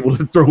able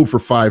to throw for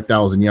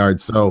 5,000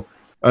 yards. So,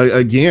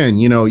 again,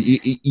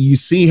 you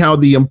see how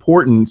the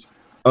importance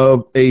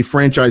of a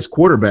franchise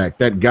quarterback,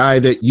 that guy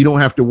that you don't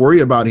have to worry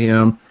about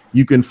him.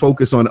 You can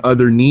focus on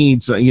other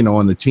needs,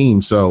 on the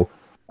team. So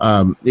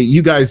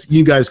you guys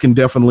can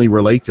definitely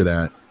relate to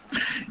that.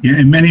 Yeah,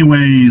 in many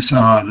ways,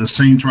 the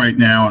Saints right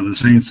now, and the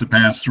Saints the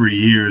past 3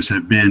 years,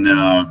 have been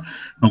the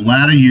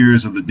latter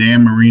years of the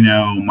Dan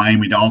Marino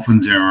Miami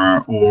Dolphins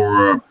era,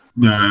 or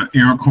the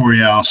Eric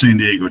Coryell San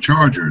Diego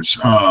Chargers.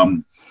 A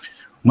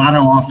lot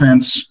of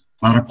offense,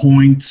 a lot of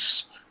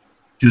points.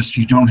 Just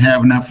you don't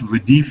have enough of a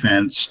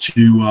defense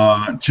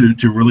to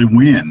really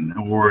win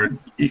or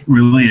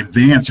really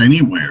advance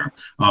anywhere.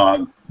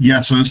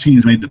 Yes, those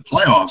teams made the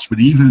playoffs, but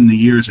even in the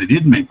years they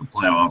didn't make the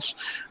playoffs,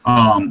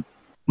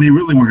 they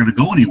really weren't going to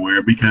go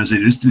anywhere because they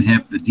just didn't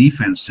have the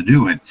defense to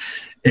do it.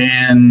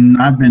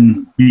 And I've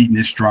been beating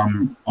this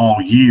drum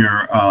all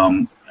year.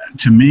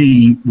 To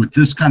me, with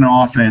this kind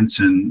of offense,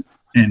 and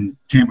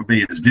Tampa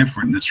Bay is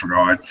different in this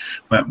regard,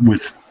 but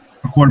with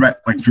a quarterback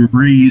like Drew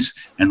Brees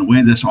and the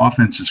way this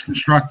offense is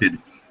constructed,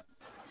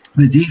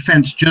 the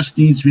defense just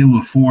needs to be able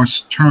to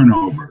force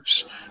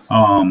turnovers.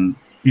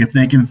 If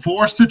they can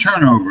force the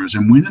turnovers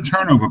and win the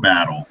turnover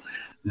battle,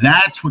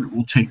 that's what it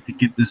will take to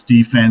get this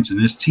defense and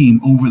this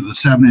team over the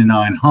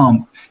 7-9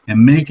 hump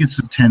and make it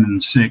a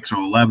 10-6 or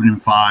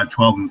 11-5,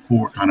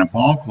 12-4 kind of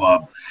ball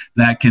club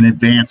that can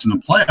advance in the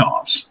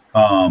playoffs.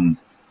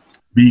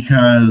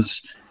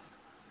 Because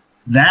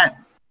that,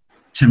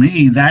 to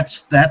me,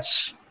 that's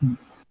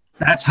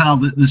how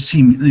this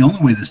team. The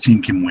only way this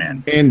team can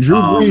win. And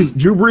Drew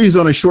Brees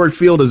on a short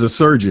field is a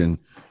surgeon,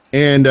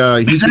 and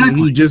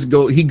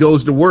he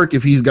goes to work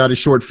if he's got a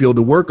short field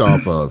to work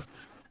off of.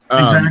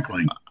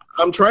 Exactly.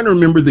 I'm trying to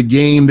remember the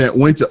game that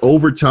went to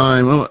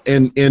overtime,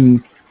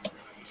 and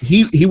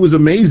he was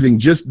amazing.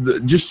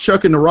 Just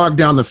chucking the rock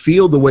down the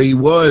field the way he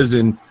was,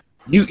 and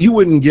you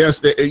wouldn't guess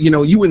that.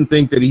 You wouldn't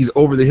think that he's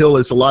over the hill,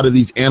 as a lot of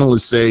these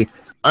analysts say.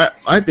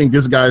 I think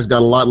this guy's got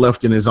a lot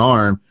left in his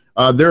arm.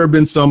 There have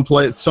been some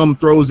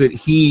throws that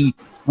he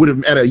would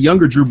have, at a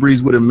younger Drew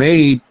Brees, would have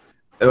made,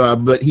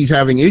 but he's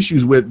having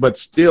issues with. But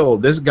still,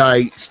 this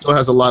guy still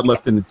has a lot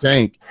left in the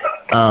tank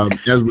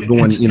as we're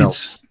going.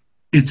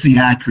 It's the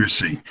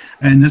accuracy,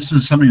 and this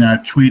is something I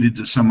tweeted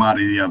to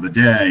somebody the other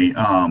day.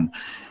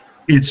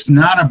 It's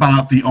not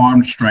about the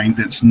arm strength.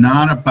 It's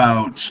not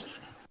about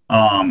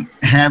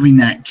having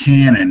that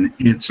cannon.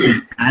 It's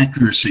the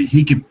accuracy.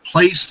 He can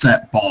place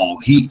that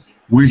ball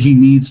where he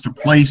needs to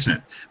place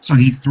it. So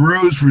he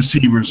throws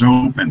receivers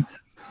open.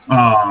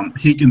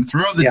 He can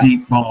throw the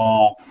deep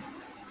ball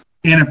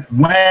in a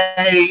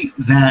way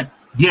that,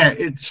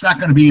 it's not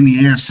going to be in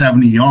the air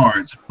 70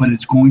 yards, but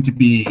it's going to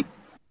be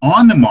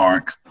on the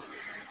mark,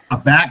 a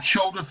back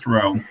shoulder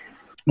throw,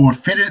 or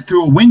fit it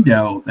through a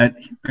window that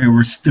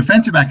a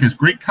defensive back has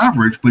great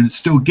coverage, but it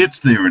still gets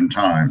there in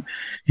time.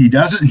 He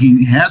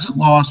hasn't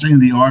lost any of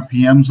the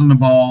RPMs on the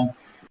ball,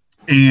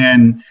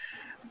 and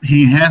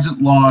he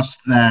hasn't lost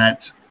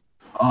that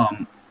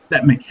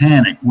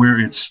mechanic where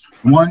it's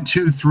 1,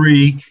 2,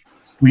 3.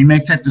 We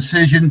make that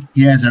decision.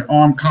 He has that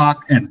arm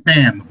cock, and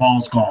bam, the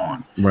ball's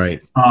gone.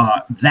 Right.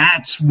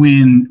 That's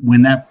when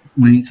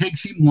it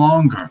takes him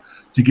longer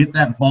to get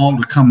that ball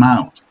to come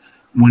out.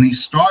 When he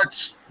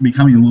starts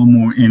becoming a little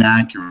more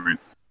inaccurate,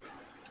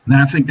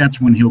 then I think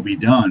that's when he'll be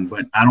done.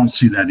 But I don't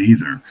see that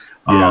either.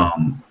 Yeah.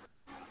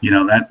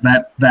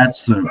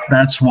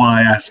 That's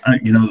why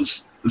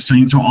the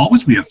Saints will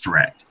always be a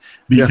threat,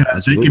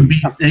 because they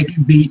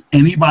can beat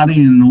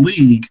anybody in the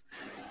league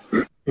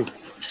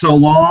so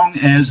long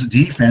as the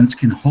defense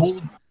can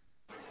hold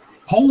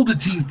a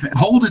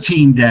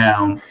team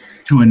down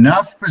to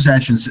enough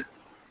possessions.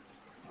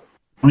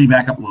 Let me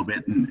back up a little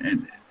bit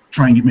and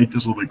try and make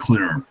this a little bit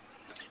clearer.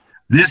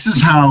 This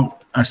is how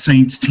a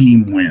Saints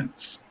team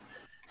wins.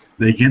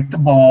 They get the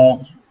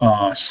ball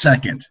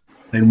second.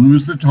 They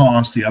lose the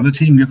toss. The other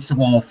team gets the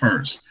ball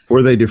first.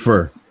 Or they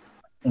defer.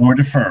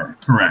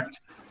 Correct.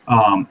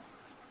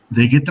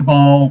 They get the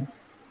ball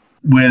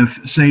with,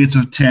 say it's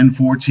a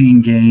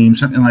 10-14 game,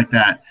 something like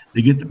that.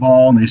 They get the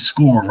ball and they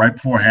score right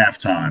before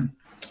halftime,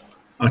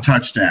 a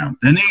touchdown.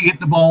 Then they get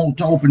the ball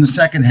to open the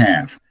second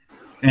half,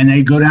 and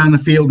they go down the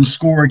field and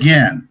score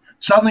again.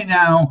 Suddenly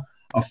now,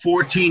 a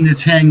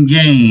 14-10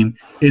 game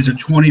is a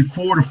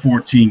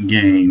 24-14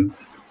 game,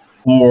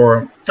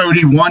 or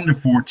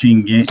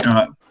 31-14 game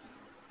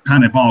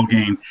kind of ball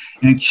game,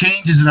 and it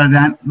changes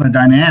the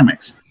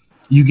dynamics.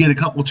 You get a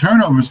couple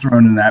turnovers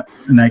thrown in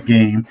that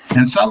game,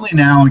 and suddenly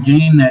now a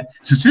game that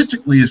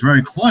statistically is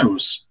very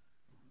close,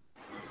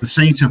 the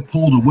Saints have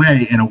pulled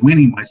away and are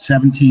winning by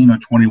 17 or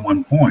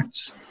 21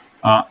 points.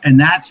 And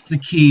that's the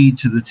key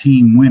to the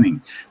team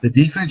winning. The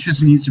defense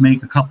just needs to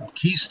make a couple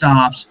key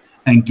stops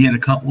and get a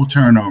couple of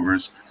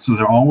turnovers, so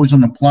they're always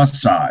on the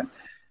plus side.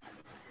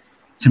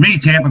 To me,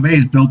 Tampa Bay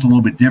is built a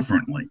little bit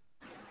differently.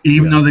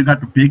 Even though they've got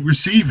the big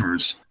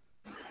receivers,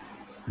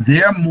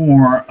 they're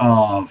more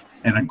of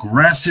an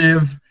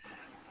aggressive,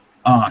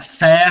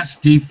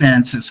 fast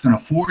defense that's going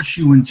to force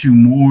you into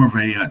more of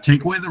a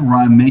take away the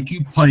run, make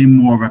you play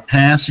more of a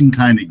passing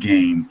kind of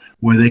game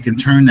where they can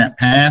turn that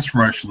pass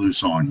rush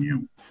loose on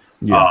you.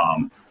 Yeah.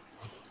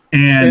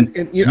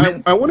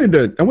 I wanted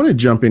to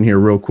jump in here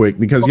real quick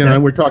because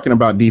we're talking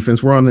about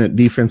defense. We're on the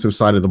defensive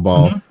side of the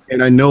ball,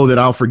 and I know that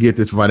I'll forget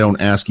this if I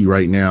don't ask you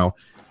right now.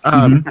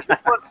 Front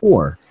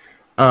four.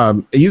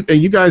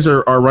 You guys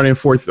are running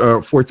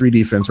 4-3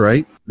 defense,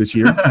 right, this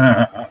year?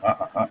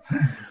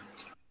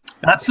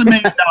 That's the $1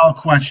 million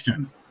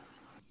question.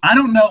 I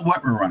don't know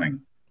what we're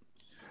running.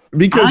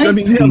 Because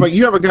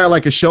you have a guy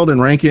like a Sheldon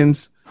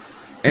Rankins,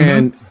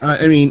 and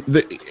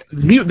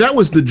that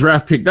was the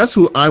draft pick. That's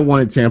who I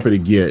wanted Tampa to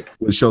get,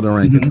 was Sheldon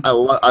Rankins.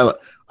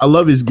 I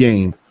love his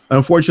game.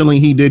 Unfortunately,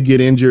 he did get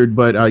injured,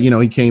 but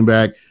he came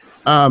back.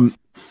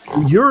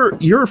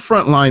 Your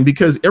front line,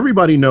 because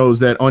everybody knows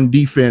that on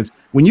defense,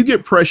 when you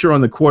get pressure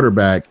on the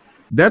quarterback,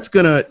 that's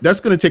gonna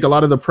take a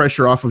lot of the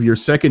pressure off of your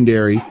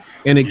secondary,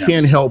 and it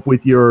can help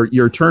with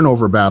your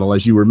turnover battle,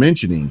 as you were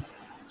mentioning.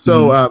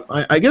 So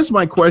I guess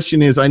my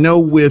question is, I know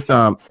with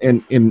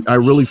and I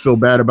really feel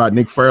bad about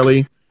Nick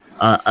Fairley.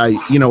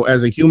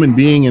 As a human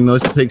being, and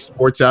let's take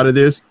sports out of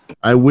this,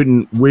 I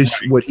wouldn't wish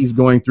what he's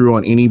going through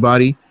on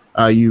anybody.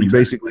 You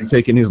basically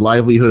taking his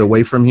livelihood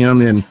away from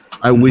him, and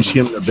I wish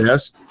him the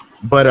best.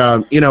 But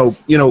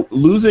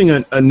losing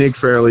a Nick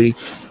Fairley,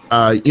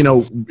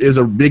 is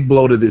a big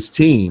blow to this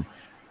team.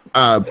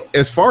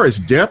 As far as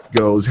depth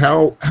goes,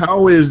 how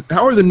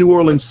are the New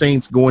Orleans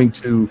Saints going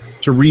to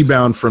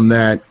rebound from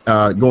that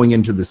going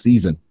into the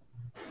season?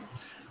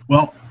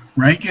 Well,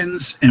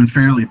 Rankins and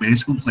Fairley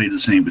basically played the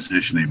same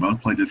position. They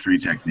both played the 3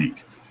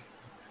 technique.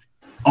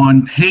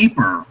 On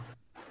paper,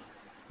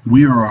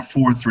 we are a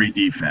 4-3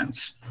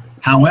 defense.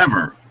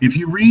 However, if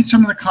you read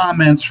some of the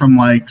comments from,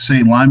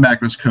 say,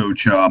 linebackers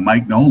coach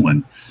Mike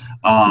Nolan,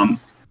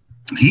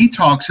 he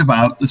talks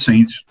about the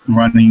Saints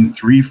running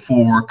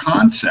 3-4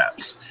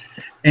 concepts.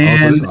 And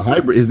so this is a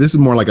hybrid. This is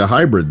more like a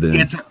hybrid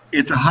then.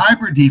 It's a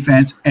hybrid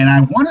defense, and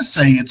I want to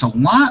say it's a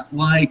lot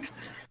like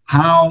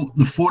how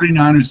the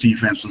 49ers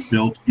defense was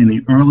built in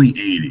the early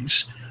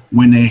 80s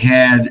when they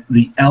had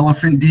the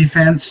elephant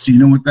defense. Do you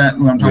know what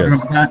I'm talking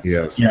about? That?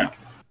 Yes. Yeah.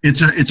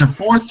 It's a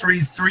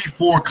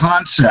 4-3-3-4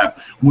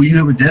 concept where you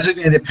have a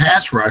designated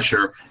pass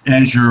rusher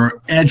as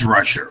your edge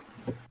rusher.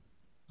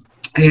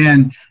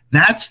 And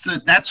that's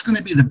going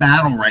to be the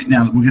battle right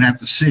now that we're going to have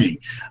to see.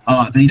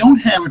 They don't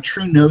have a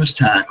true nose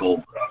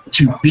tackle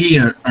to be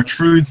a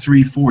true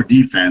 3-4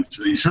 defense.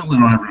 They certainly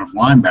don't have enough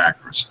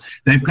linebackers.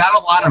 They've got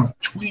a lot of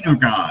tweener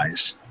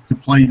guys to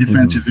play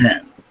defensive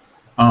end.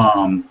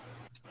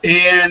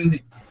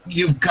 And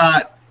you've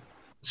got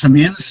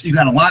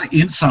a lot of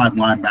inside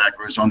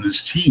linebackers on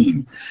this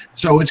team.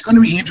 So it's going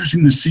to be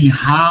interesting to see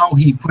how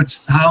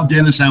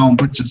Dennis Allen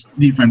puts his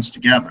defense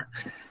together.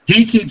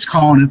 He keeps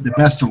calling it the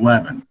best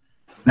 11.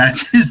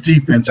 That's his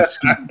defensive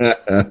scheme.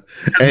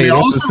 Hey,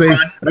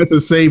 that's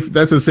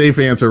a safe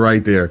answer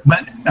right there.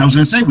 But I was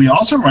going to say, we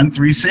also run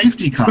 3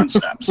 safety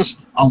concepts.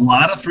 A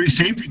lot of 3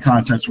 safety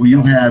concepts where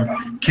you have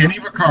Kenny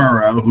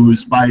Vaccaro,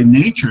 who's by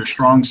nature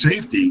strong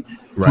safety,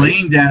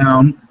 playing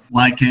down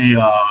like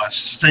a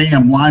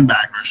Sam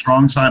linebacker,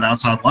 strong side,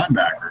 outside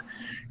linebacker.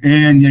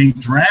 And they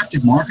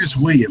drafted Marcus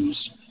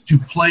Williams to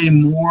play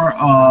more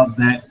of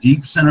that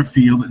deep center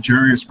field that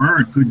Jarius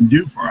Byrd couldn't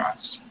do for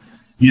us.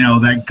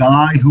 That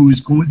guy who is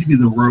going to be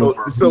the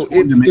rover. So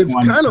it's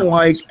kind of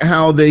like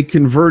how they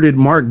converted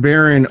Mark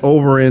Barron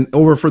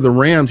over for the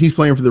Rams. He's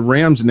playing for the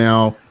Rams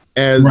now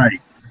as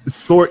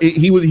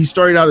he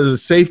started out as a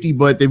safety,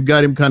 but they've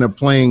got him kind of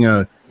playing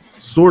a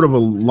sort of a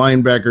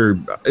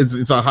linebacker.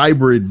 It's a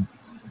hybrid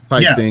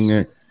type thing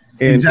there.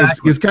 And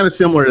it's kind of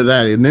similar to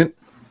that, isn't it?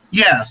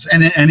 Yes,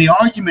 and the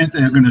argument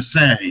they're going to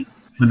say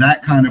for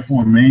that kind of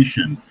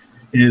formation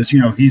is,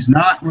 he's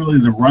not really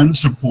the run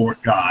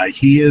support guy.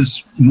 He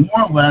is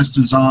more or less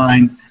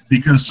designed,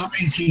 because so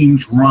many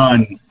teams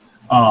run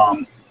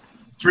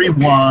 3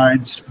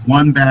 wides,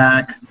 1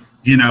 back,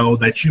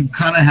 that you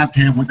kind of have to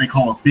have what they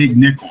call a big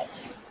nickel.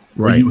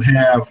 Right. You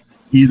have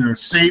either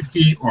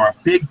safety or a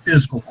big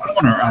physical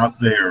corner out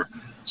there.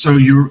 So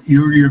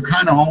you're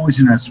kind of always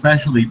in that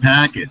specialty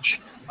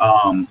package.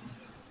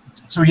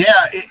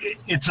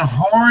 It's a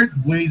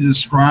hard way to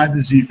describe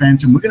this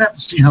defense, and we're going to have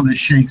to see how this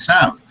shakes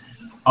out.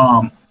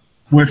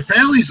 Where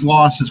Fairley's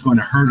loss is going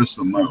to hurt us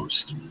the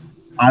most,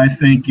 I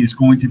think, is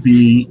going to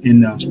be in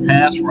those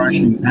pass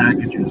rushing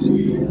packages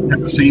that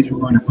the Saints were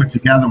going to put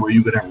together, where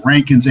you could have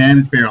Rankins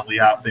and Fairley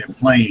out there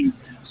playing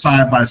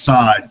side by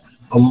side,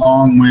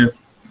 along with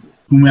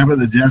whomever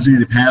the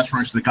designated pass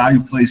rusher, the guy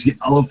who plays the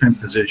elephant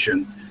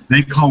position.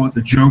 They call it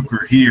the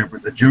Joker here,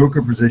 but the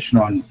Joker position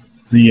on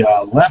the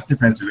left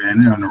defensive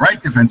end, and on the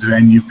right defensive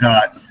end, you've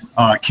got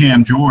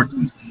Cam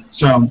Jordan.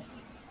 So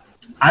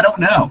I don't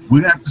know.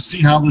 We're going to have to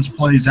see how this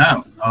plays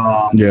out.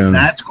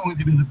 That's going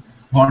to be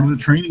part of the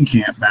training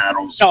camp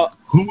battles.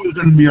 Who are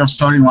going to be our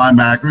starting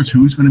linebackers?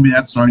 Who's going to be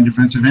that starting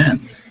defensive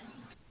end?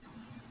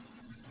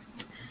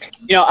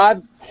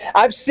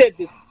 I've said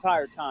this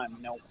entire time,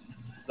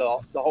 the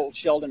whole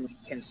Sheldon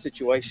Rankins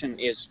situation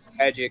is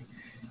tragic,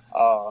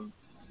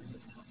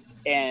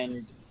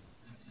 and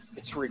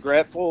it's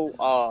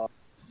regretful.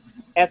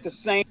 At the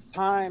same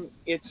time,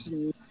 it's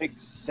not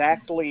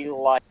exactly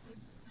like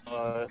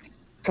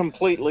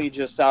completely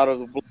just out of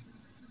the blue.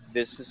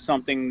 This is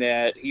something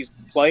that he's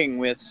playing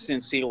with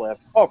since he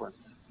left Auburn.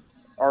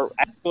 Or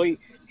actually,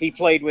 he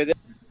played with it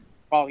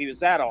while he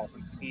was at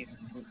Auburn. He's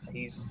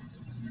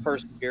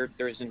persevered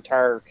through his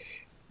entire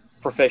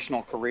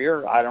professional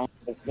career. I don't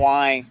know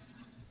why.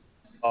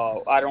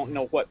 I don't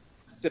know what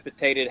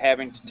precipitated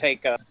having to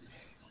take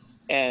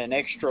an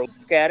extra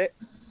look at it.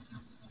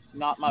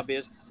 Not my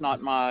business,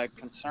 not my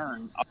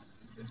concern.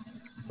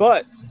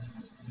 But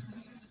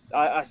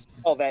I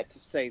saw that to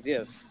say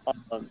this.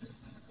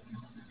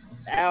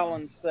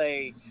 Alan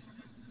say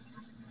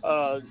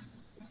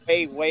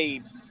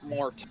way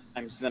more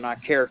times than I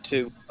care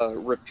to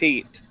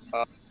repeat.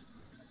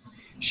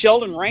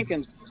 Sheldon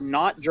Rankins was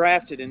not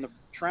drafted in the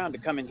first round to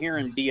come in here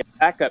and be a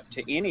backup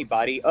to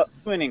anybody, up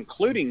to and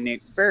including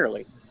Nick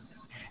Fairley.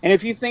 And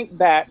if you think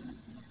back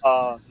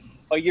a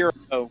year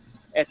ago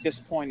at this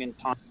point in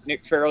time,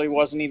 Nick Fairley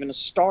wasn't even a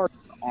starter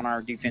on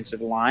our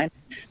defensive line.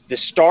 The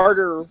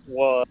starter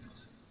was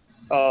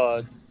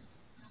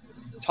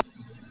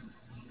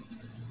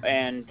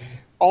and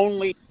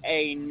only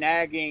a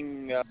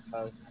nagging,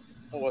 what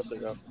was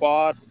it, a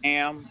quad,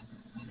 ham,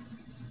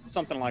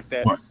 something like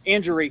that,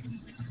 injury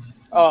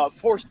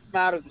forced him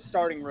out of the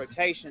starting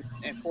rotation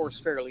and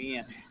forced Fairley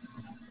in.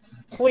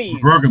 Please,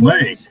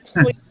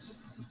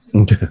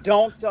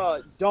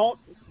 don't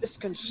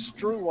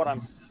misconstrue what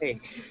I'm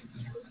saying.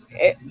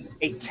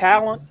 A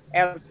talent,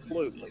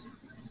 absolutely.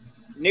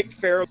 Nick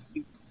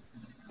Fairley,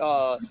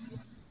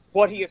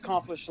 what he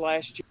accomplished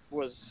last year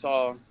was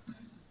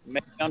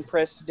maybe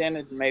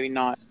unprecedented, maybe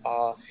not.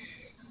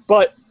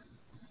 But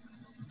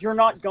you're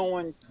not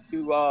going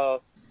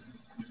to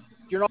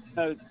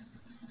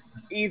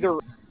either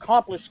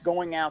accomplish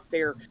going out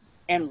there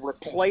and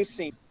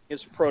replacing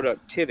his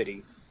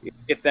productivity,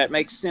 if that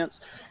makes sense.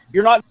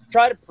 You're not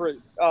trying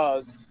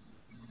to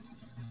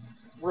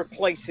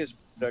replace his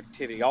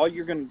productivity. All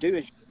you're going to do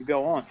is you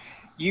go on.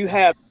 You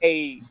have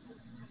a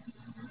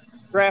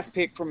draft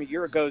pick from a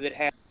year ago that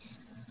has,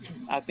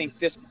 I think,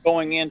 this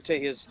going into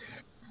his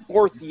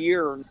 4th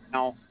year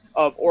now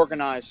of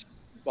organized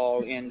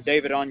football in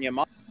David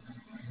Onyema.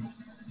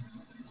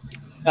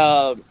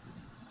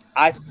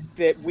 I think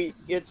that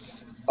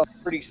it's a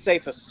pretty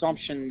safe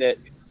assumption that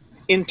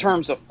in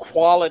terms of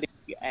quality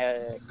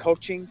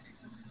coaching,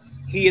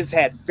 he has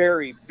had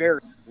very,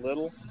 very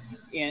little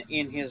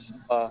in his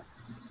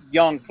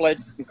young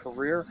fledgling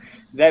career.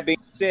 That being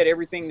said,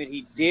 everything that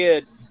he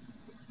did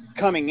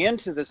coming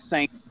into the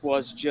Saints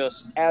was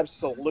just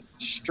absolute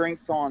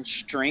strength on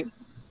strength,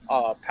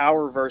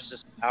 power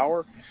versus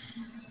power.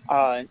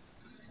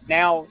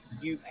 Now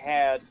you've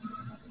had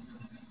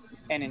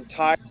an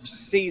entire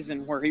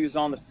season where he was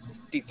on the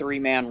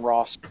 53-man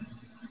roster.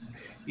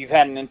 You've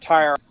had an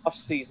entire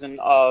offseason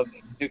of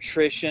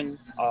nutrition,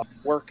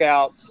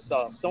 workouts,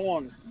 so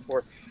on and so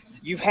forth.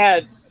 You've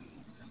had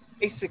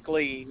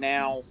basically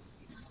now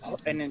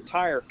an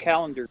entire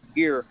calendar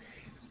year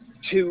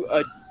to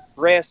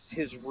address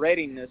his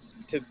readiness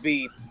to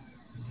be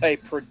a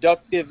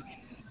productive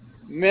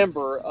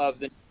member of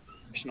the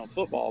National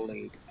Football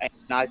League. And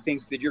I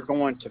think that you're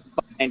going to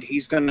find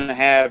he's going to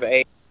have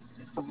a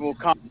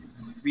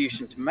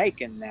contribution to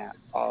make in that.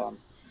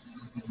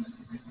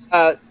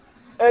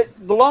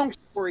 The long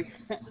story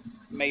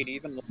made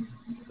even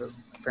longer,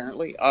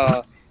 apparently.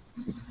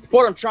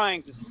 What I'm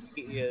trying to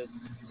say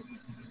is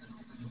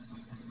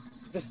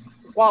this,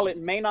 while it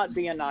may not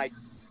be an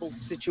ideal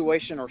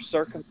situation or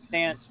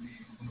circumstance,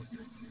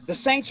 the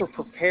Saints are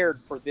prepared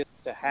for this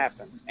to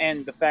happen.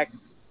 And the fact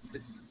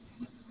that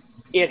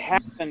it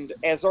happened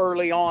as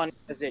early on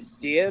as it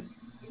did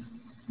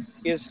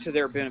is to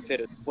their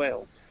benefit as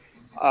well.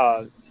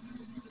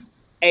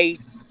 A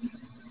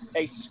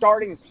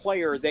starting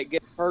player that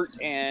gets hurt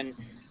and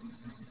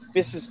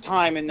misses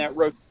time in that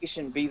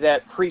rotation, be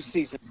that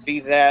preseason, be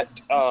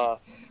that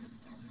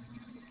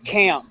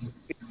camp,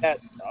 be that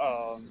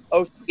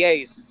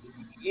OTAs,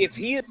 if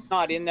he is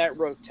not in that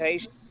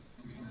rotation,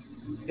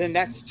 then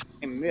that's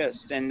time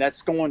missed, and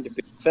that's going to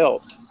be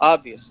felt,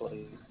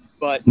 obviously.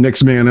 But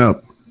next man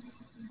up.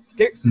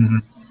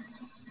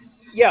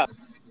 Yeah,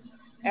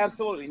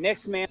 absolutely.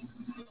 Next man.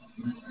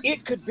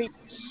 It could be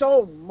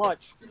so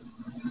much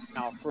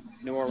now for the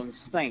New Orleans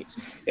Saints.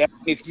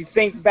 If you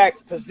think back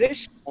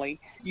positionally,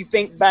 you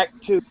think back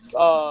to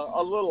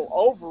a little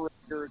over a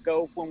year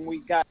ago when we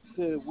got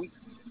to week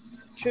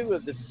 2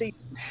 of the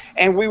season,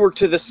 and we were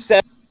to the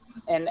 7th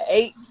and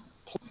 8th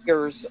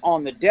players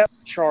on the depth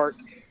chart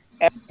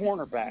at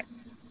cornerback.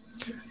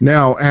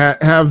 Now,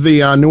 have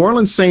the New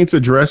Orleans Saints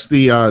addressed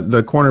the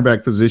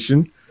cornerback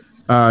position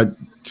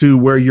to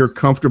where you're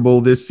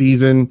comfortable this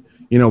season?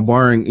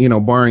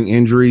 Barring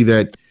injury,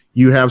 that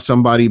you have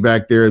somebody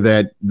back there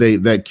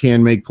that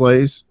can make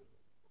plays?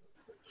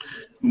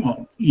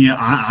 Well, yeah,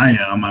 I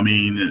am. I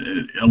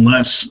mean,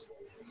 unless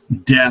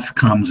death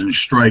comes and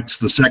strikes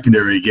the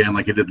secondary again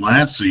like it did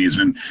last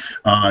season,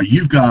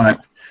 you've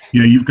got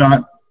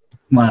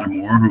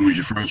Lattimore, who was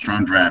your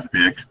first-round draft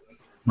pick,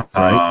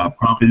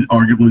 probably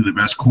arguably the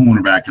best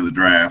cornerback of the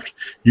draft.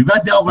 You've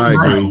got Delvin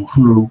Breaux,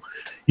 who,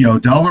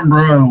 Delvin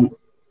Breaux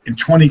in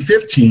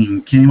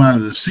 2015 came out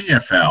of the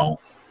CFL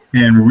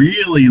and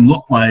really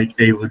looked like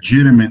a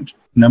legitimate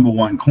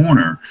 #1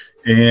 corner,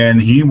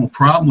 and he will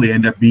probably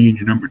end up being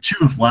your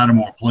 #2 if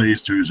Lattimore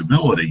plays to his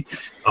ability.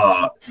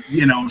 So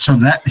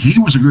that he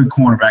was a good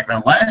cornerback.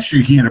 Now, last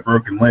year he had a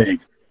broken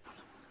leg.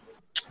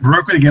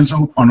 Broke it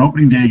on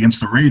opening day against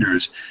the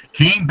Raiders,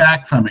 came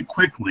back from it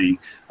quickly,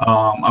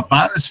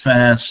 about as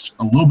fast,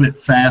 a little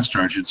bit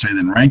faster, I should say,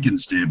 than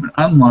Rankins did. But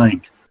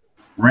unlike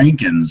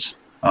Rankins,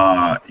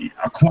 a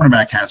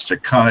cornerback has to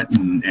cut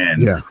and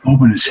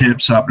open his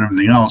hips up and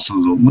everything else. So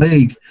the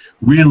leg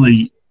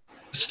really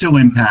still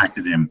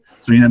impacted him.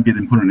 So he ended up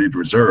getting put into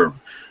reserve.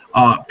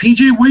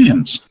 P.J.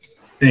 Williams,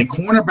 a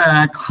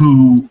cornerback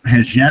who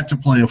has yet to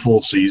play a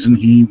full season.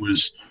 He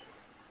was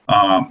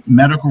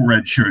medical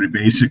redshirted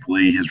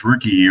basically his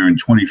rookie year in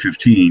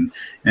 2015.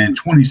 And in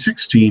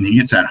 2016, he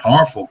gets that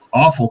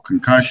awful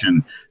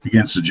concussion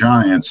against the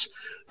Giants.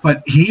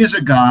 But he is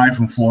a guy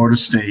from Florida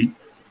State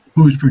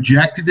who's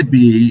projected to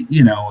be,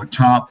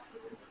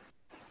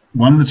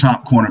 one of the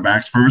top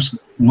cornerbacks,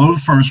 low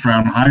first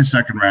round, high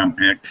second round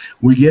pick.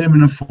 We get him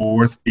in the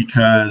 4th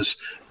because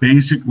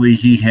basically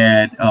he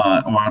had,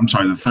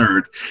 the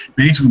 3rd,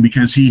 basically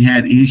because he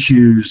had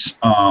issues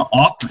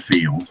off the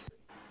field.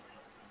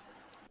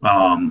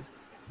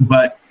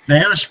 But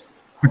there's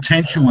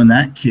potential in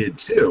that kid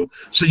too.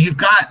 So you've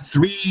got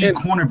 3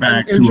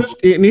 cornerbacks.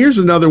 And here's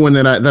another one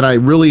that I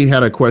really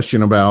had a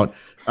question about.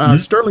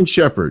 Sterling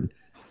Shepard.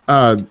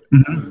 I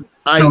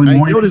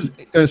noticed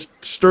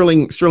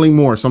Sterling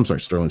Moore. So I'm sorry,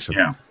 Sterling Shepard.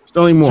 Yeah.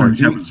 Sterling Moore.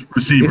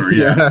 Receiver.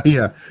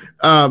 Yeah.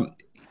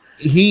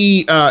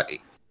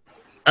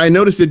 I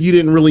noticed that you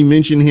didn't really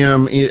mention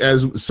him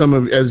as some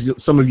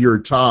of your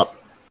top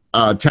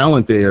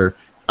talent there.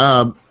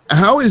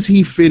 How is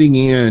he fitting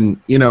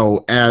in,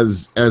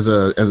 as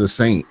a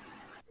Saint?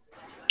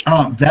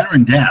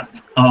 Veteran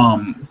depth.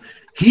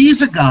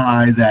 He's a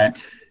guy that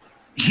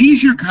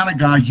he's your kind of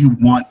guy you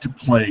want to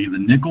play the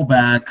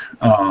nickelback.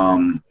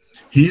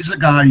 He's a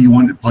guy you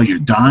want to play your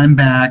dime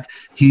back.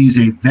 He's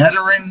a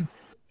veteran,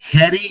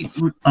 heady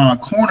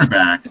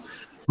cornerback,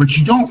 but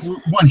you don't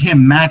want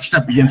him matched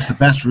up against the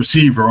best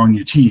receiver on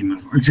your team.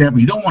 For example,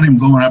 you don't want him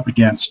going up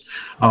against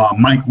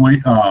Mike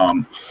Williams.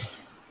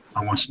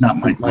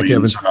 Mike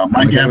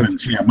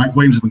Evans. Yeah, Mike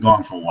Williams has been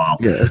gone for a while.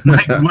 Yeah.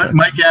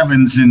 Mike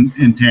Evans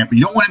in Tampa.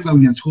 You don't want him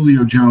going against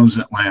Julio Jones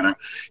in Atlanta.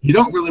 You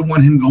don't really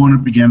want him going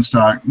up against,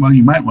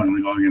 you might want him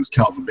to go against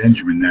Kelvin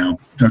Benjamin now,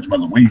 judged by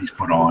the weight he's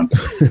put on.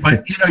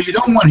 But, you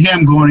don't want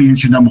him going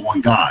against your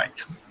 #1 guy.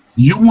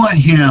 You want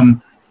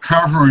him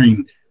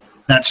covering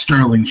that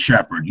Sterling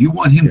Shepard. You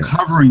want him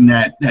covering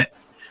that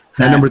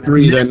number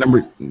 3, that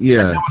number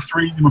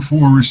 3, number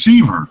 4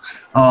 receiver.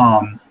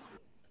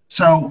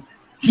 So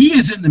he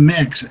is in the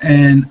mix,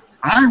 and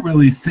I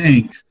really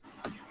think,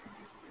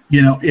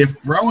 if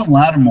Rowan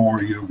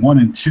Lattimore, you're 1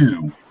 and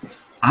 2,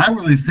 I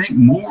really think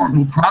Moore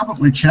will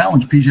probably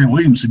challenge P.J.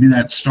 Williams to be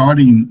that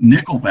starting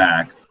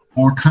nickelback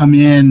or come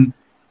in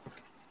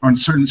on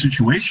certain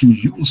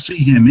situations. You will see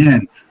him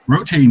in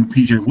rotating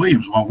P.J.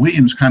 Williams while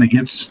Williams kind of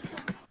gets,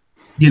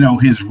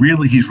 he's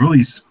really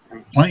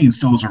playing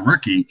still as a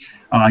rookie,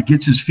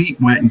 gets his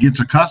feet wet and gets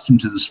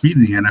accustomed to the speed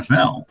of the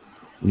NFL.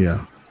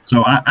 Yeah.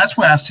 So that's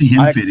where I see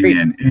him fitting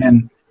in.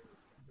 And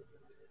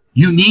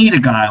you need a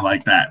guy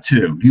like that,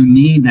 too. You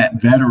need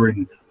that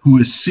veteran who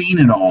has seen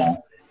it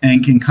all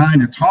and can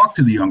kind of talk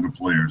to the younger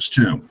players,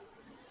 too.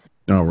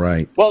 All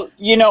right. Well,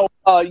 you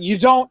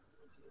don't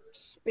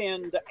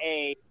spend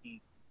a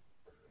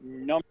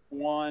number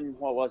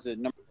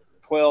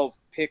 12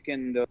 pick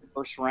in the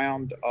first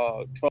round,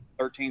 12,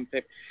 13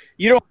 pick.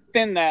 You don't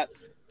spend that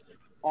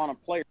on a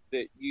player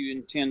that you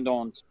intend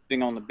on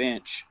sitting on the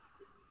bench.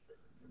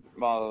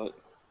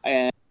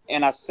 And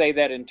I say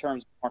that in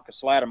terms of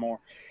Marcus Lattimore.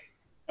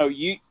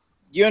 You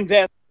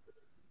invest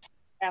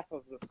half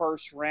of the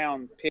first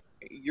round pick.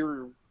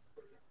 You're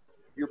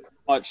pretty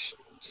much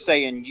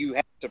saying you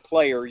have to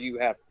play or you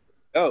have to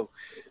go.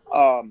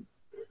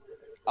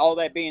 All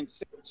that being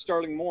said,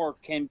 Sterling Moore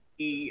can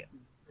be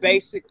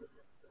basically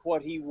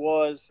what he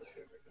was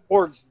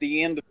towards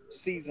the end of the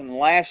season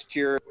last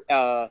year,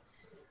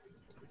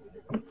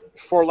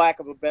 for lack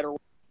of a better way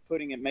of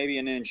putting it, maybe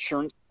an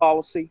insurance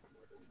policy.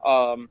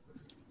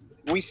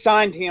 We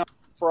signed him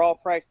for all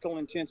practical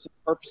intents and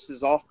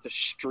purposes off the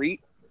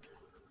street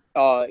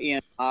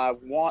in, I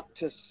want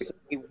to say,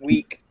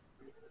 week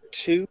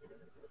 2.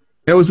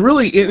 It was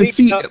really, and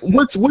see,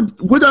 what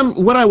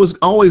I was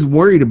always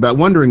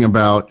wondering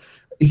about.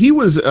 He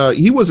was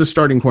a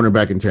starting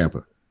cornerback in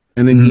Tampa,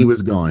 and then he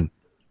was gone.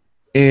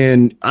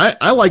 And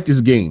I liked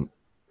his game.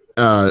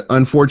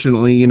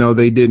 Unfortunately,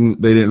 they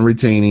didn't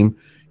retain him.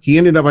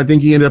 I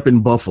think he ended up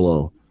in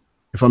Buffalo,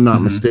 if I'm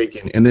not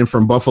mistaken. And then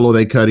from Buffalo,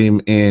 they cut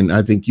him, and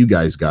I think you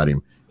guys got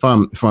him.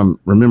 If I'm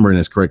remembering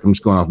this correct, I'm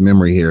just going off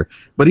memory here.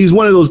 But he's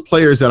one of those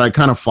players that I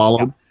kind of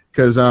followed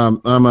because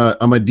I'm a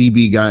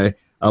DB guy.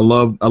 I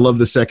love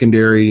the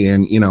secondary,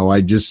 and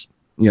I just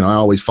I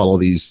always follow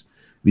these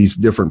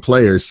different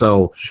players.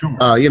 So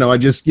I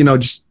just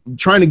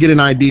trying to get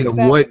an idea of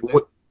what.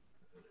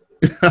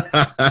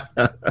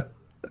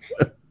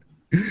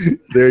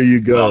 There you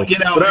go. Well, you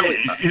know,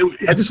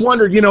 But I just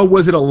wondered, you know,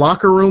 was it a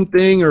locker room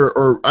thing,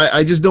 or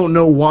I just don't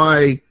know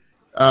why,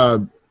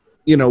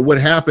 you know, what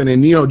happened.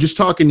 And, you know, just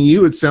talking to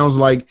you, it sounds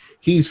like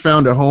he's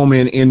found a home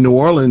in New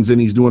Orleans and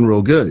he's doing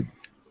real good.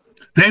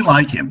 They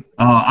like him.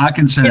 I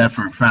can say that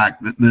for a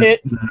fact. The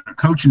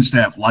coaching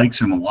staff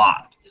likes him a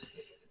lot.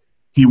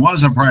 He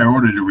was a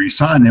priority to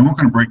resign. They weren't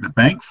going to break the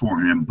bank for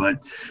him,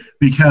 but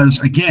because,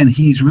 again,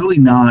 he's really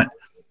not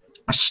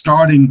a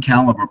starting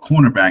caliber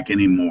cornerback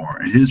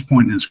anymore at his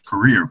point in his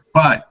career.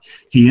 But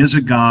he is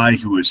a guy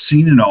who has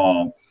seen it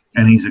all,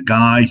 and he's a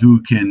guy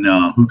who can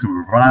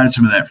provide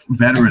some of that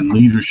veteran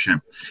leadership,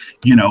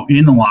 you know,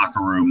 in the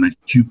locker room that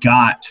you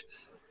got.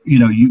 You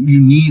know, you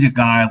need a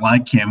guy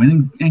like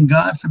him. And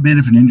God forbid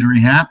if an injury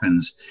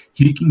happens,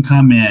 he can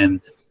come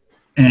in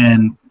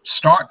and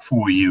start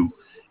for you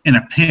in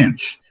a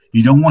pinch.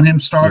 You don't want him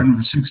starting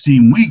for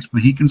 16 weeks,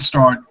 but he can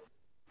start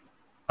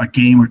a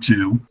game or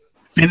two,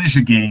 finish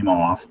a game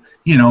off,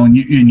 you know, and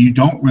you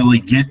don't really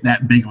get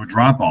that big of a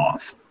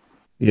drop-off.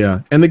 Yeah,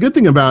 and the good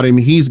thing about him,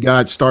 he's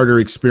got starter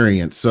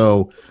experience.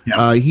 So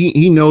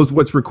he knows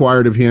what's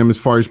required of him as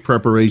far as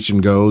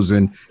preparation goes,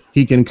 and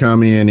he can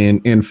come in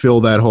and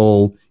fill that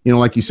hole, you know,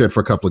 like you said,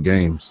 for a couple of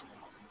games.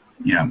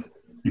 Yeah,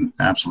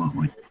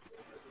 absolutely.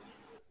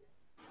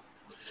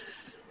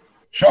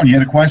 Sean, you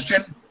had a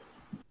question?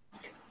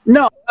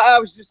 No, I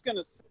was just going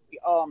to say,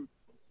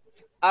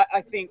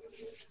 I think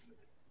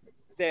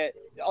that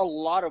a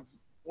lot of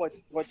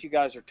what you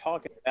guys are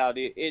talking about,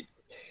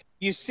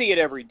 you see it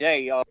every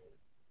day.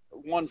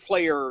 One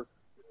player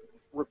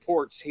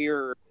reports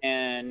here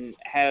and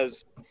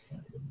has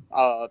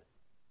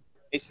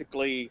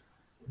basically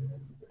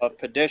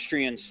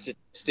pedestrian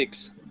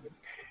statistics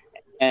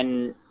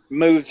and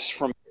moves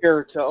from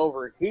here to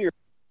over here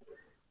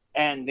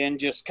and then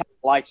just kind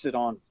of lights it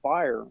on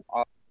fire.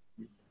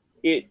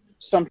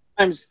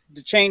 Sometimes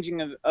the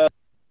changing of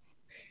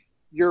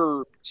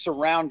your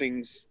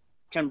surroundings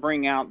can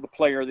bring out the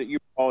player that you're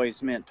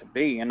always meant to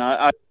be. And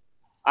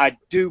I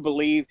do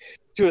believe,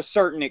 to a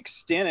certain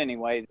extent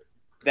anyway,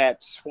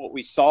 that's what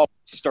we saw with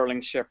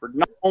Sterling Shepard.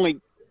 Not only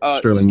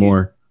Sterling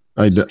Moore.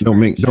 Don't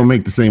make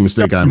the same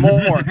mistake I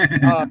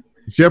made.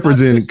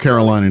 Shepard's in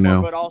Carolina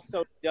now, but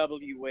also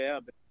W.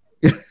 Webb.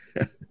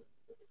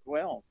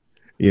 Well,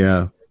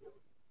 yeah.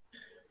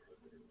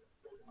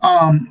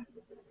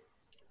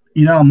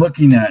 You know, I'm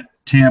looking at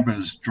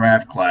Tampa's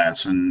draft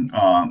class, and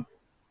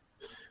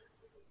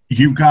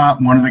you've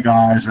got one of the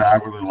guys that I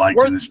really like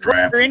in this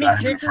draft. Were any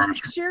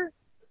kickers this year?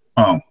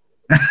 Oh,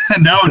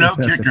 no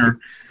kicker.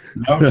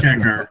 No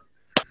kicker.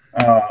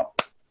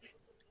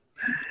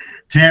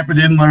 Tampa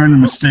didn't learn the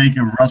mistake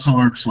of Russell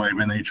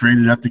Erxleben, and they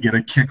traded up to get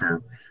a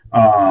kicker.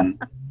 But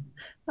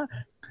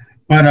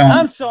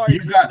I'm sorry.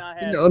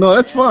 No,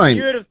 that's fine.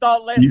 You would have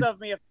thought less of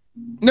me.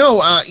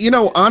 No, you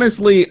know,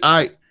 honestly,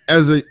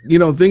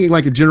 thinking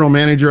like a general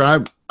manager,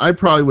 I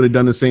probably would have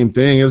done the same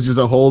thing. It was just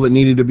a hole that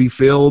needed to be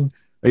filled.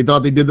 They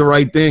thought they did the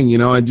right thing. You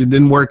know, it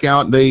didn't work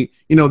out. They're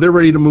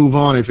ready to move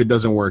on if it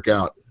doesn't work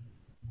out.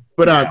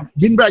 But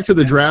getting back to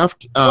the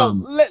draft.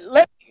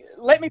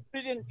 Let me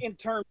put it in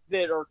terms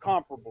that are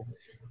comparable.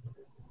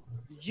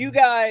 You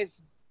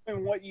guys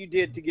and what you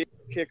did to get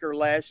your kicker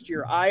last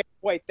year, I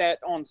equate that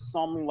on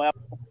some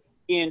level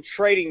in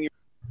trading your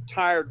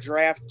entire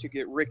draft to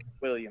get Ricky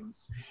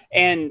Williams.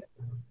 And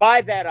by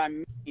that I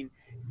mean,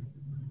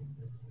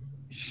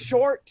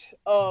 short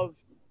of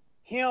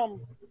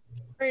him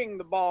carrying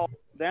the ball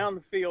down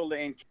the field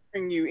and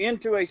carrying you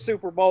into a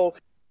Super Bowl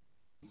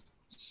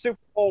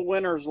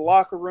winner's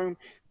locker room,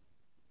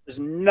 there's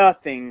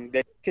nothing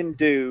that you can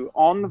do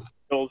on the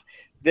field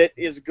that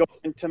is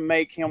going to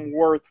make him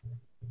worth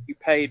what you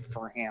paid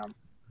for him.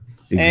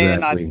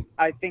 Exactly. And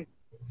I think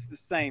it's the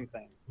same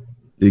thing.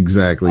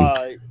 Exactly.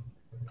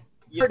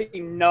 Pretty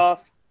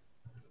enough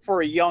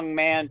for a young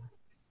man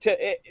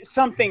to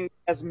something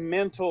as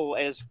mental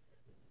as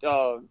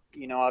I've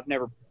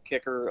never been a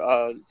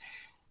kicker,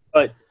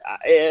 but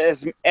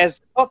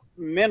as tough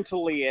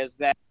mentally as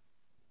that,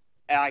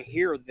 I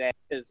hear that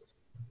is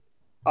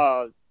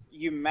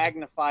you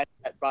magnify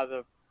that by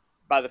the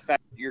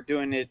fact that you're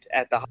doing it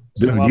at the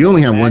highest level. You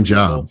only have one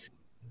job.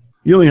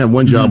 You only have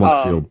one job on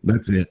the field.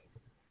 That's it.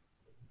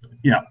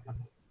 Yeah.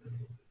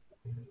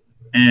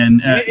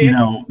 And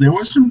there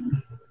was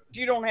some.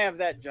 You don't have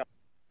that job.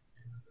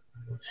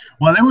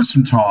 Well, there was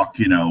some talk,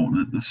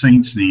 that the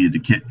Saints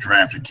needed to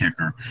draft a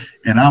kicker,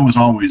 and I was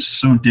always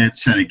so dead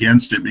set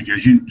against it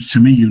because to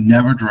me, you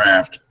never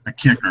draft a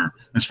kicker,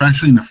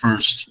 especially in the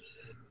first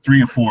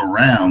 3 or 4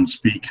 rounds,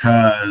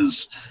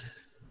 because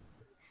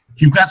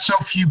you've got so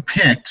few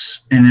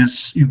picks, and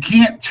you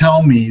can't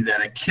tell me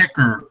that a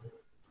kicker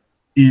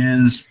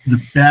is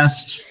the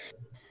best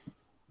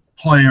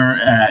player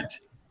at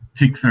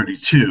pick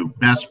 32,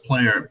 best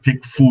player at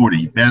pick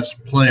 40,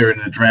 best player in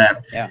the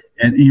draft,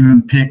 and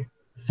even pick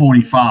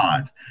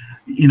 45.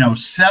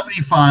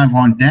 75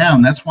 on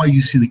down, that's why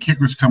you see the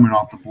kickers coming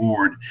off the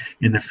board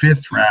in the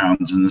 5th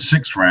rounds and the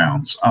 6th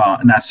rounds.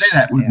 And I say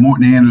that with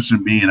Morton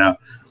Anderson being a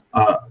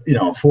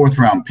 4th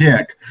round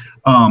pick.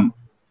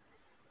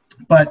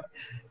 But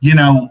you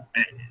know,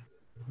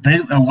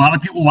 a lot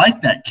of people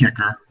like that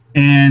kicker.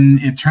 And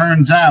it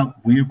turns out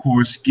we, of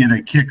course, get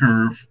a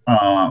kicker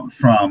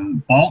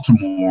from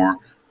Baltimore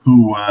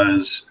who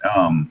was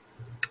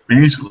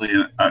basically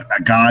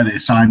a guy they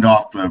signed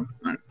off as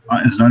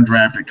an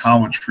undrafted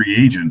college free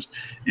agent.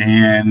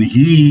 And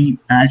he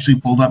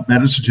actually pulled up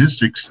better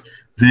statistics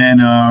than,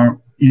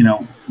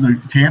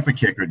 the Tampa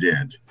kicker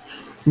did.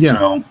 Yeah,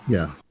 so,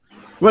 yeah.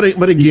 But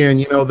again,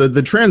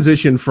 the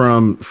transition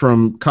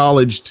from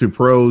college to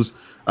pros,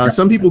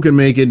 some people can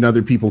make it and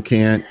other people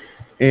can't.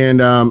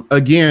 And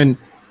again,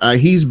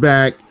 he's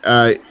back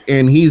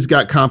and he's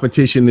got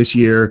competition this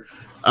year.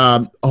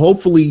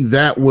 Hopefully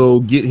that will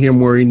get him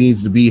where he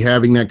needs to be,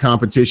 having that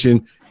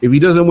competition. If he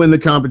doesn't win the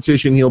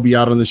competition, he'll be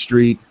out on the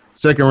street.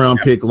 Second round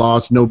pick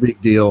loss, no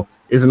big deal.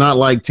 It's not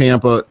like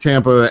Tampa.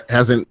 Tampa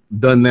hasn't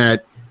done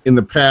that in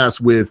the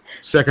past with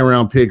second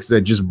round picks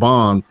that just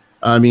bombed.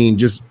 I mean,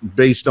 just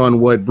based on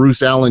what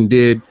Bruce Allen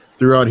did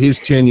throughout his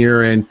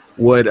tenure and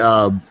what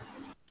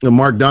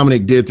Mark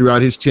Dominic did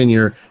throughout his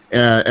tenure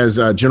as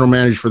general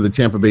manager for the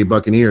Tampa Bay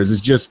Buccaneers. It's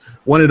just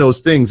one of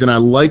those things. And I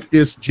like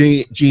this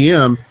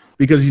GM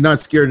because he's not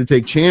scared to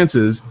take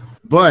chances,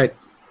 but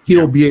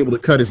he'll be able to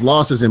cut his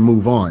losses and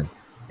move on.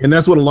 And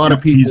that's what a lot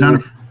of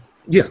people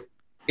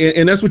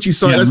and that's what you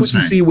saw. That's what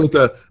you see with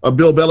a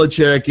Bill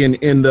Belichick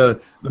and the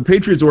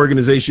Patriots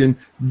organization.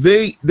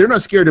 They're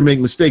not scared to make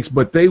mistakes,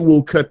 but they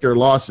will cut their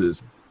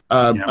losses.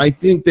 I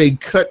think they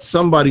cut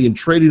somebody and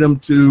traded them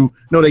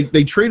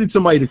they traded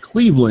somebody to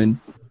Cleveland,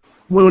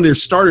 one of their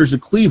starters to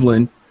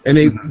Cleveland, and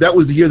that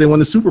was the year they won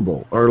the Super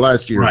Bowl, or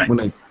last year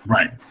when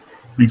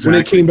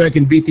they came back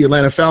and beat the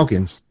Atlanta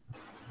Falcons.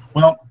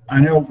 Well, I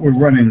know we're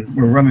running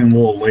a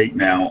little late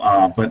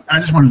now, but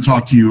I just want to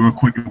talk to you real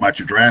quick about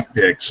your draft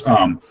picks.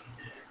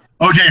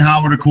 O.J.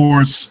 Howard, of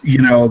course,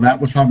 that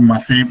was probably one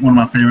of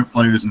my favorite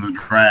players in the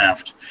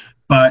draft.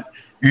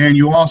 And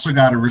you also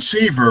got a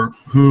receiver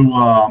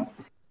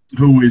who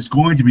is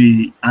going to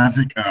be, I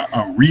think,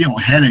 a real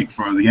headache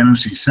for the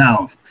NFC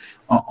South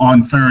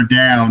on third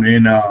down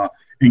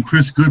in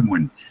Chris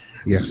Goodwin.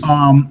 Yes.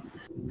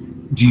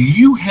 Do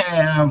you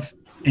have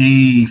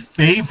a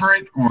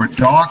favorite or a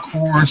dark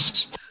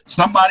horse,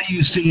 somebody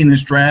you see in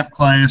this draft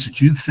class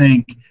that you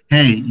think,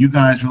 hey, you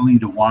guys really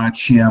need to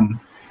watch him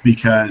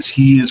because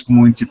he is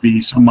going to be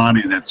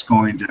somebody that's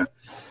going to,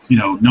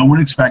 no one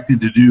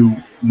expected to do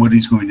what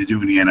he's going to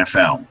do in the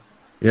NFL?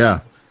 Yeah.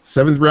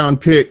 7th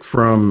round pick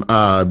from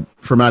out of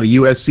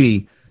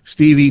USC,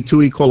 Stevie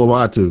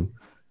Tuikolawatu.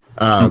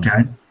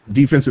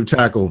 Defensive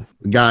tackle.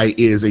 The guy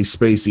is a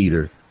space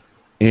eater.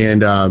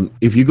 And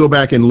if you go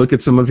back and look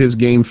at some of his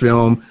game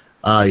film,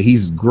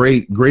 he's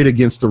great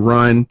against the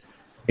run,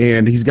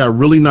 and he's got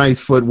really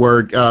nice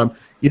footwork.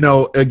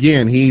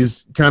 Again,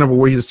 he's kind of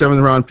he's a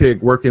 7th round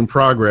pick, work in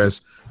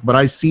progress, but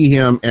I see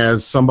him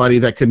as somebody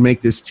that could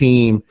make this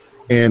team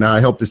and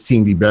help this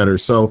team be better.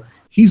 So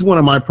he's one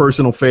of my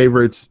personal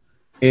favorites.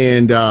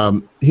 And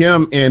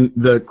him and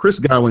the Chris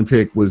Godwin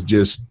pick was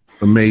just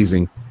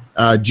amazing.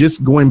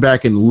 Just going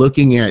back and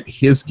looking at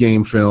his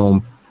game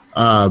film,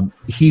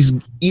 he's,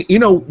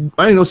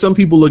 I know some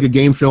people look at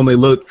game film, they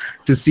look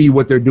to see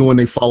what they're doing,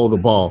 they follow the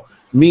ball.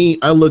 Me,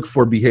 I look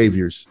for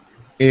behaviors.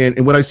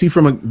 And what I see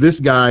from this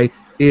guy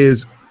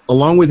is,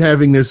 along with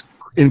having this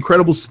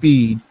incredible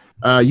speed,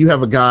 you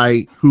have a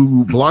guy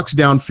who blocks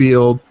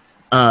downfield,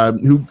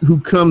 who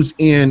comes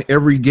in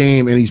every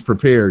game and he's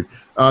prepared.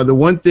 The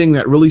one thing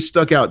that really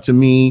stuck out to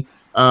me,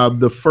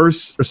 the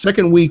first or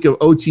second week of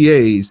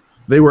OTAs,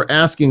 they were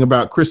asking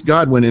about Chris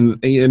Godwin,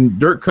 and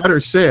Dirk Cutter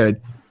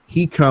said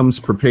he comes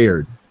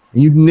prepared.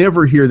 And you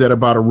never hear that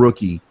about a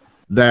rookie,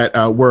 that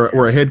where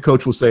a head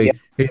coach will say,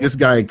 hey, this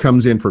guy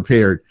comes in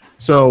prepared.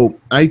 So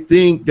I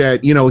think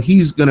that,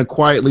 he's going to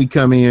quietly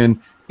come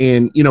in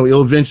and,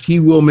 he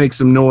will make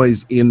some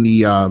noise in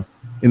the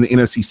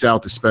NFC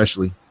South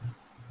especially.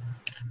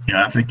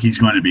 Yeah, I think he's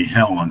going to be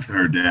hell on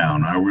third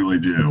down. I really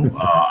do.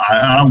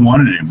 I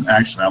wanted him.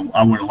 Actually,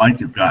 I would have liked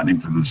to have gotten him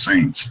for the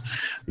Saints.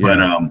 But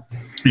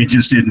it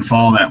just didn't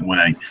fall that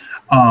way.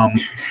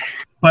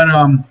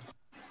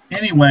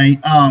 Anyway,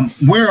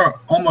 we're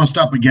almost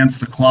up against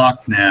the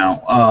clock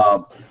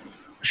now.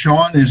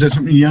 Sean, is there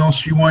something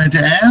else you wanted to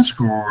ask?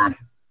 Or?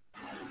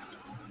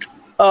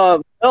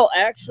 Well,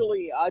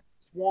 actually, I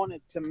just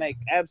wanted to make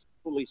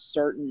absolutely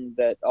certain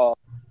that out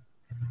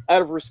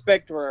of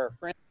respect for our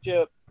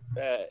friendship,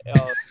 at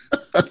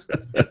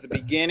the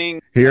beginning,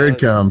 here it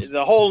comes,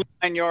 the whole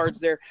 9 yards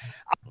there,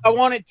 I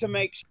wanted to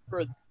make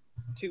sure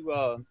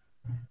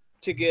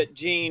to get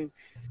Gene,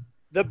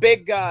 the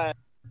big guy,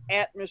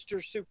 at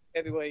Mr. Super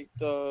Heavyweight,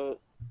 I'll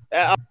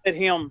let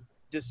him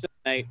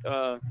disseminate.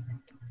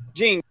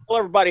 Gene, tell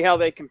everybody how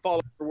they can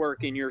follow your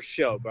work in your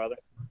show, brother.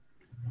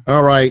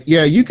 All right.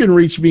 Yeah, you can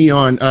reach me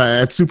on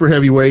at Super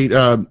Heavyweight.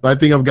 I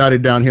think I've got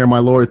it down here, my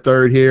lower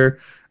third here.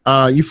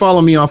 You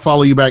follow me, I'll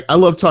follow you back. I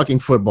love talking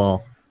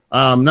football.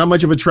 Not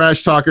much of a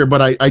trash talker,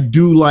 but I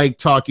do like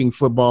talking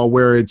football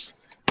where it's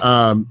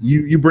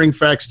you bring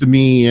facts to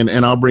me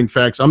and I'll bring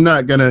facts. I'm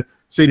not going to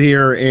sit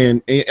here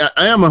and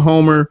I am a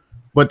homer,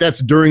 but that's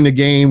during the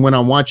game when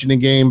I'm watching the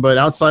game. But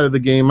outside of the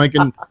game, I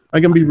can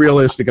be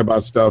realistic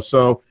about stuff.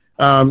 So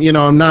you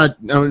know, I'm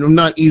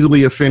not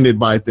easily offended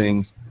by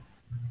things,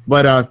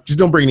 but just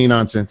don't bring any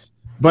nonsense.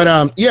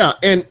 But yeah,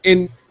 and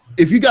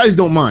if you guys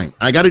don't mind,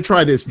 I got to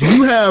try this.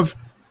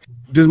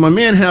 Does my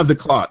man have the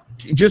clock?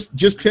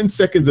 Just 10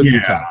 seconds of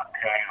your time.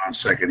 Hang on a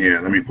second here.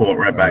 Let me pull it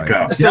right back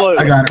up. Absolutely.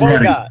 I got it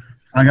ready.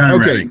 I got it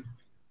ready.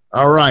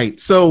 All right.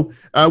 So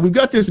we've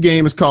got this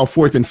game. It's called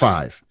 4th and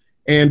 5.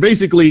 And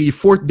basically,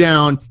 4th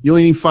down, you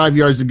only need 5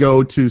 yards to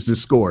go to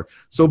score.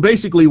 So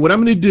basically, what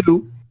I'm going to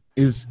do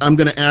is I'm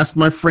going to ask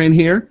my friend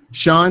here,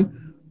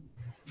 Sean,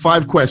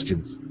 5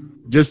 questions.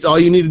 Just all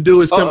you need to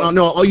do is come.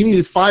 No, all you need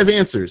is 5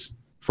 answers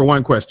for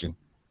 1 question.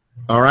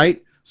 All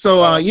right.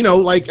 So you know,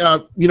 like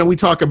you know, we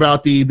talk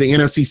about the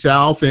NFC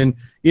South, and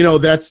you know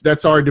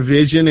that's our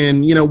division,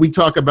 and you know we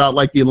talk about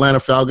like the Atlanta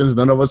Falcons.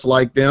 None of us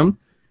like them,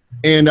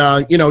 and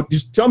you know,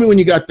 just tell me when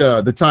you got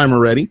the timer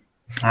ready.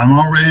 I'm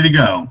all ready to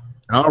go.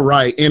 All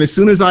right, and as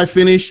soon as I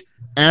finish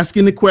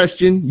asking the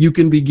question, you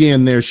can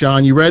begin. There,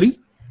 Sean. You ready?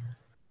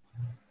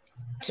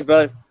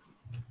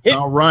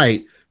 All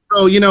right.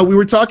 So you know, we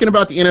were talking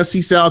about the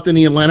NFC South and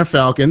the Atlanta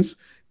Falcons,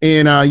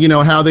 and you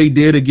know how they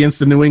did against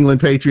the New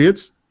England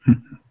Patriots.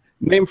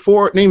 Name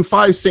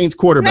 5 Saints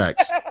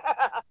quarterbacks.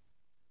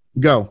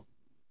 Go.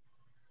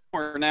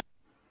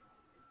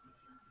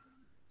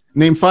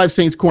 Name 5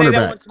 Saints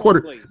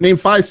quarterbacks. Name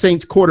 5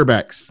 Saints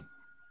quarterbacks.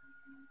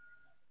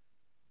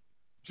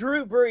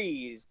 Drew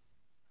Brees,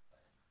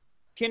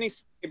 Kenny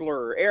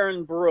Stabler,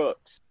 Aaron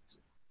Brooks,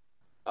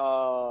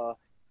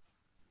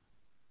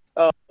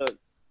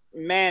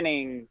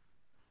 Manning,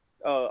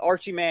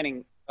 Archie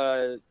Manning.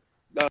 Oh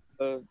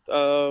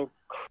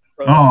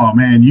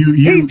man,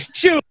 you.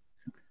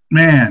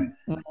 Man,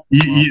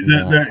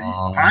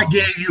 I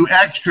gave you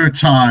extra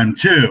time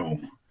too.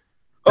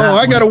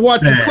 I got to watch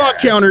the clock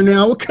counter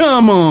now. Well,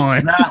 come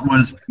on. That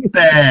was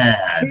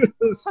bad. It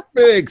was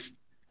fixed.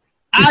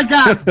 I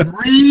got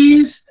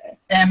Breeze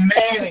and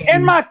Manning.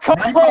 And my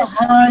co-host,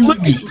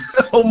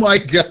 oh my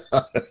God.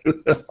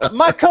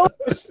 My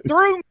co-host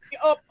threw me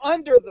up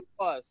under the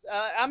bus.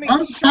 I mean,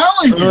 I'm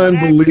telling you.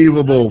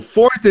 Unbelievable.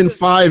 4th and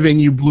 5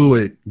 and you blew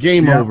it.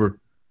 Game over.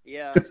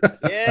 Yeah.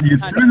 You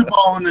threw the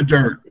ball in the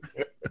dirt.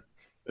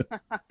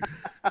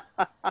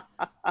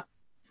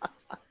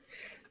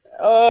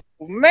 Oh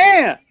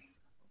man.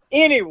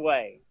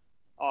 Anyway,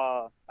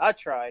 I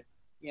tried.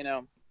 You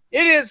know,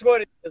 it is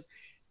what it is.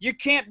 You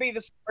can't be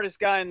the smartest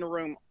guy in the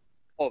room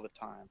all the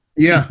time.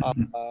 Yeah.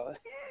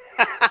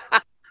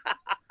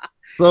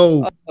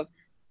 So, you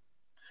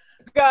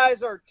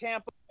guys are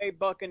Tampa Bay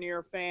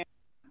Buccaneer fans.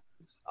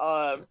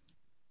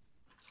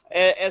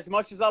 As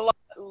much as I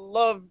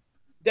love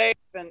Dave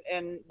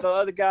and the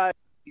other guy,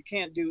 you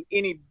can't do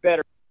any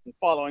better than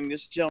following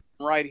this gentleman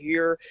right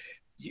here,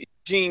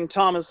 Eugene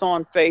Thomas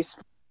on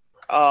Facebook.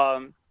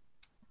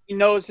 He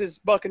knows his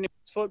Buccaneers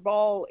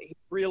football. He's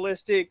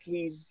realistic.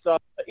 He's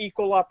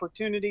equal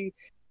opportunity,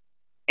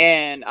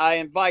 and I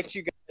invite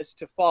you guys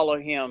to follow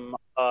him.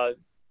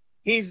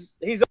 He's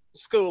old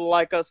school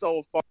like us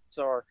old farts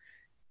are,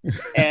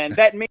 and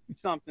that means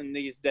something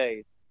these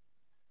days.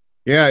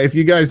 Yeah, if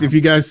you guys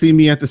see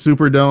me at the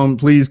Superdome,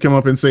 please come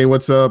up and say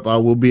what's up. I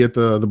will be at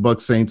the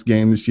Bucs Saints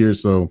game this year,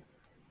 so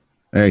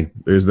hey,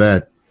 there's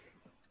that.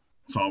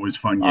 It's always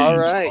fun games. All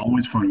right.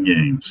 Always fun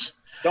games.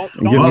 Don't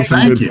well,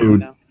 some good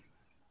food.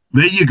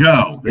 There you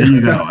go.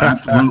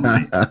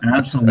 Absolutely.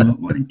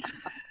 Absolutely.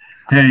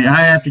 Hey,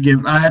 I have to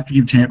give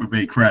Tampa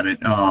Bay credit.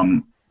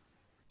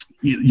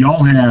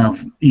 Y'all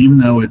have, even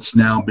though it's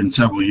now been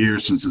several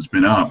years since it's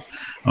been up,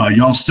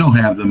 y'all still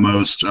have the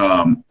most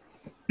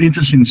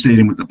interesting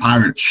stadium with the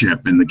pirate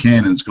ship and the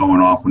cannons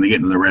going off when they get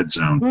into the red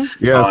zone.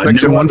 Yeah,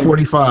 section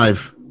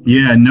 145.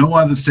 Yeah, no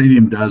other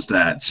stadium does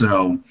that.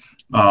 So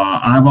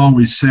I've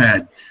always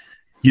said,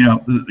 you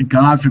know,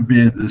 God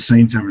forbid the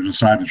Saints ever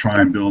decide to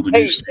try and build a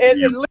new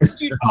stadium.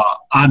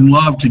 I'd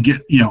love to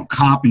get,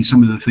 copy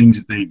some of the things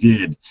that they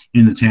did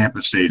in the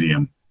Tampa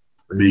Stadium,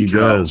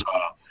 because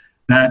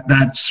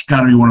that's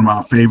got to be one of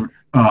my favorite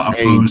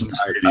opposing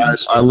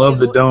stadiums. I love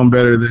the Dome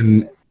better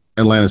than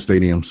Atlanta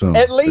Stadium. So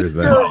at least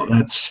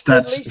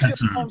that's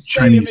your home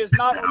stadium is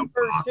not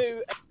referred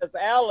to as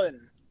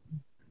Allen.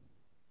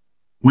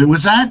 Wait,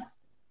 what's that?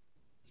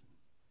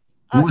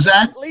 What was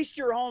that? At least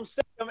your home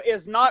stadium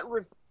is not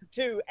referred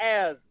to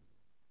as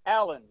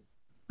Allen.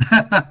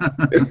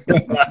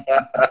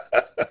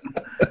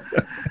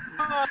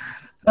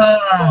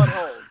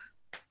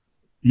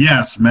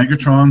 Yes,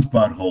 Megatron's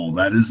butthole.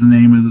 That is the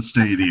name of the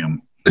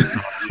stadium.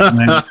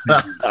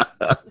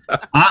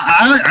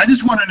 I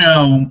just want to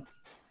know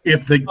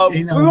if the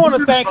we want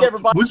to thank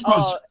everybody.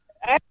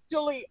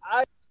 Actually,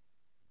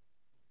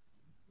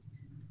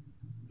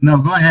 no,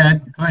 go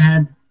ahead. I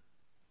had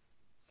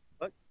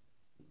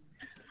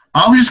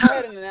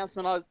an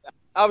announcement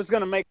I was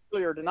going to make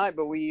earlier tonight,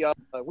 but we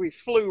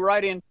flew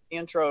right into the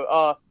intro.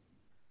 I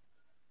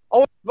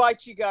want to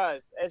invite you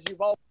guys, as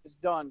you've always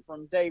done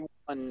from day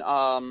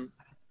one.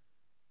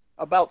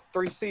 About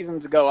 3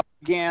 seasons ago, I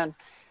began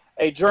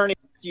a journey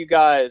with you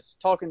guys,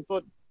 talking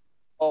football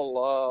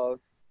football,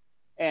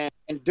 and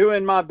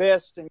doing my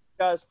best, and you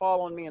guys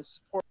following me and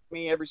supporting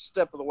me every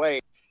step of the way.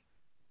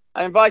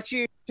 I invite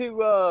you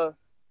to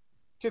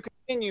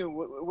continue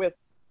with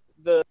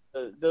the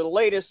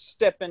latest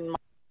step in my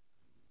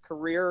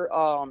career.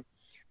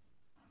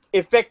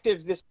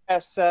 Effective this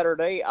past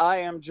Saturday, I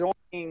am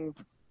joining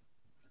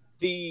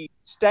the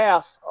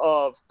staff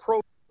of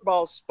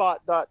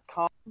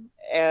ProFootballSpot.com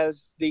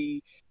as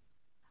the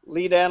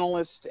lead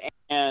analyst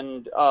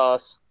and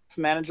staff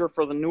manager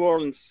for the New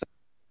Orleans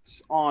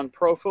Saints on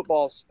Pro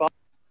Football Spot.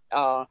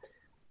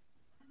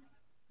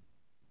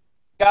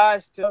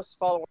 Guys, to us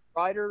follow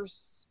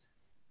writers,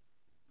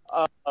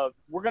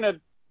 we're going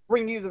to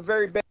bring you the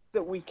very best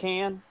that we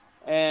can,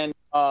 and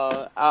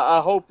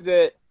I hope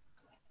that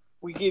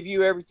we give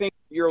you everything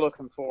you're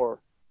looking for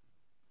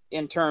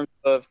in terms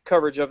of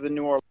coverage of the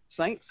New Orleans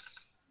Saints.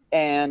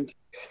 And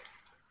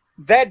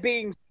that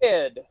being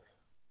said,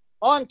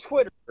 on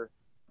Twitter,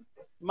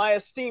 my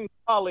esteemed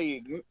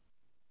colleague,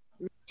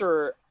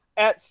 Mr.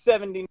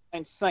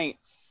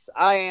 @79Saints,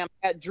 I am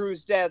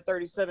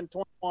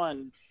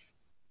 @DrewsDad3721.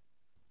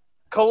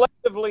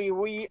 Collectively,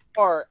 we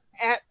are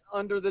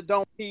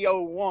 @UnderTheDome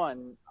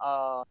 01.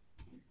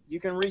 You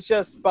can reach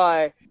us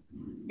by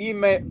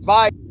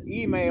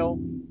email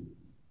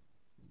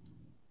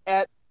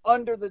at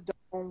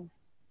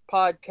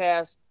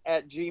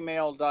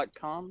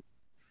underthedomepodcast@gmail.com.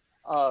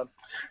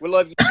 We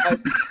love you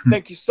guys.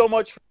 Thank you so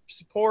much for your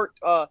support.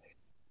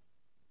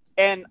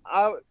 And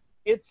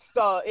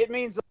it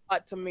means a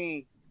lot to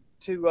me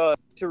to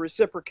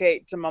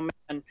reciprocate to my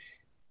man,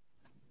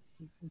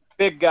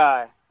 Big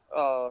Guy,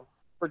 for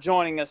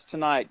joining us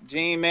tonight.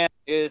 Gene, man,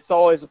 it's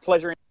always a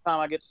pleasure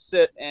anytime I get to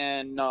sit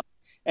and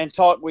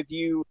talk with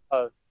you.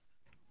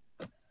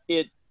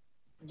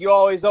 You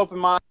always open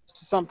my eyes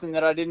to something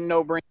that I didn't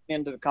know bringing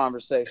into the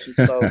conversation.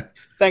 So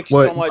thank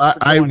you so much.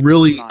 I would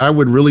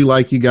really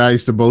like you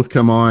guys to both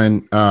come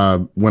on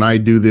when I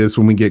do this,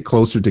 when we get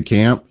closer to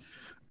camp.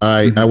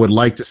 I would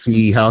like to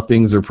see how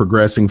things are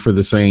progressing for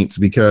the Saints,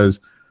 because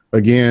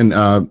again,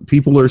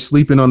 people are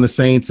sleeping on the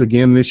Saints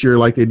again this year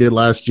like they did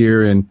last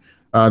year. And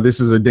this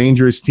is a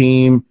dangerous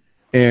team,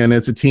 and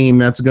it's a team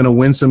that's going to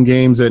win some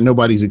games that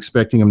nobody's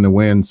expecting them to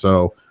win.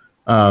 So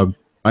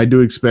I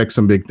do expect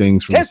some big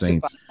things from the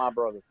Saints. My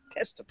brother,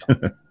 testify.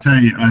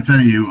 I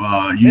tell you,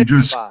 you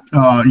just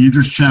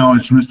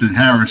challenged Mr.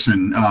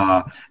 Harrison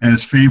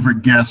as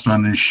favorite guest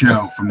on this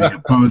show from the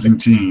opposing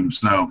team.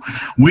 So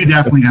we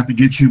definitely have to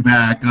get you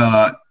back.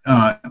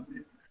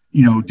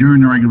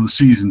 During the regular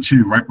season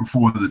too, right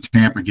before the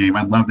Tampa game.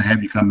 I'd love to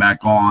have you come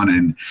back on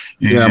and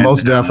yeah,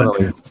 most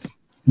definitely.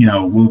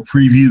 We'll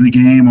preview the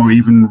game, or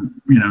even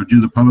do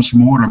the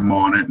post-mortem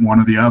on it, one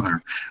or the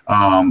other.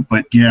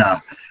 But yeah.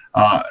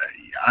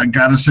 I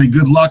gotta say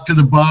good luck to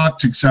the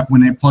Bucs, except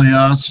when they play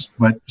us.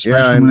 But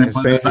especially when they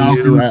play the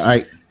Falcons.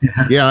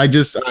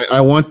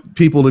 I want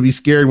people to be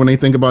scared when they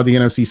think about the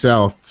NFC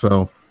South.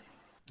 So,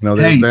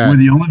 there's that.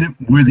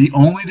 We're the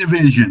only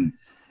division,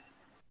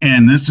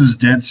 and this is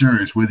dead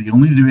serious. We're the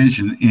only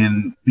division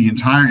in the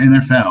entire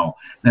NFL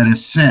that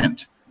has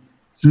sent,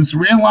 since the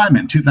realignment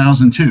in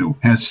 2002,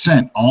 has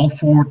sent all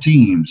 4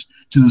 teams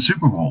to the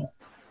Super Bowl.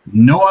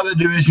 No other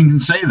division can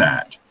say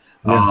that.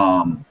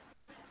 Yeah.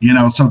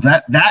 So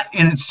that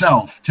in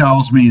itself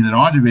tells me that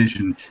our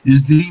division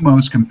is the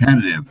most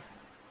competitive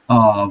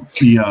of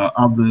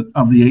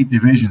the 8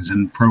 divisions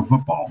in pro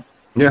football.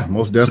 Yeah,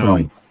 most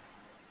definitely. So,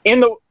 in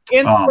the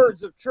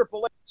words of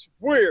Triple H,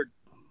 we're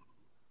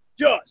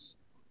just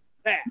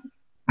that.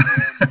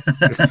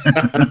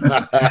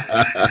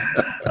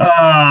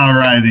 All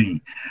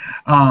righty.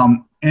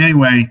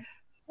 Anyway,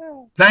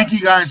 thank you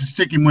guys for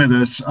sticking with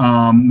us.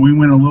 We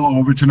went a little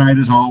over tonight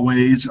as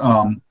always.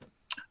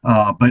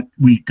 But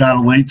we got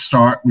a late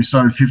start. We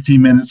started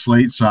 15 minutes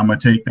late, so I'm going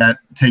to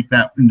take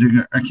that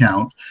into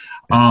account.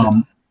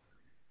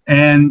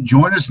 And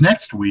join us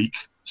next week,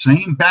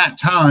 same bat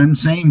time,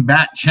 same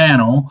bat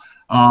channel,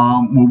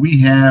 where we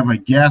have a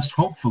guest,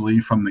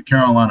 hopefully from the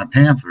Carolina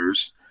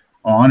Panthers,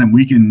 on, and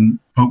we can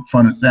poke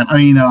fun at them.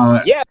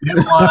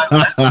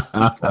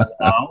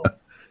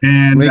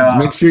 And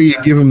make sure you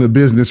give them the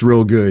business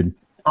real good.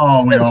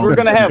 Oh, we're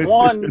going to have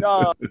one.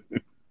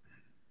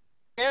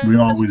 We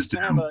always do.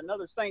 Have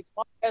another Saints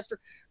podcaster.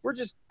 We're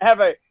just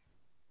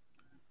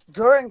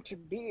going to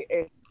be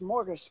a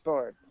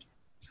smorgasbord.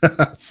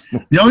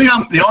 The only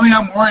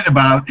I'm worried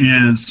about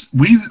is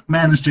we've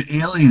managed to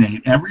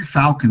alienate every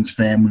Falcons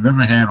fan we've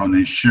ever had on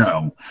this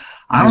show.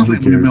 I don't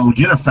think we're going to be able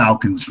to get a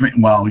Falcons fan.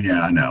 Well,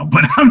 yeah, I know.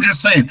 But I'm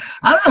just saying,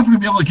 I don't know if we're going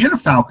to be able to get a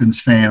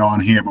Falcons fan on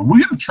here, but we're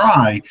going to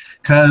try,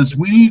 because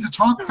we need to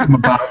talk to them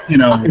about,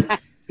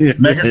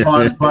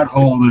 Megatron's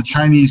butthole, the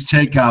Chinese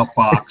takeout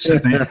box.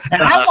 And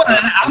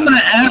I'm going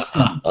to ask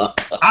them.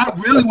 I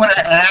really want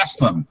to ask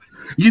them.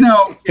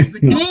 If the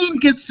game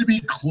gets to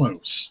be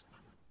close,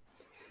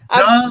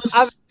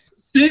 does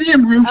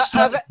stadium roof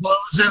start to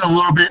close in a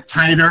little bit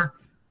tighter?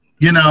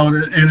 And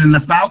then the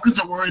Falcons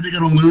are worried they're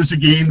going to lose a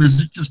game.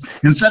 There's just,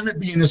 instead of it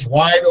being this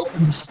wide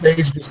open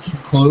space, it just keeps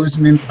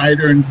closing in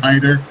tighter and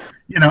tighter.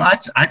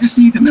 I just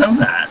need to know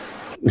that.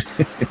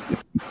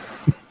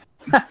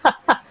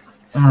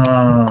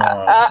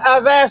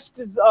 I've asked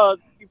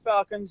you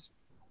Falcons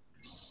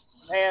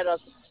had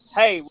us,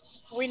 hey,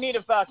 we need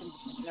a Falcons,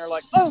 and they're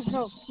like,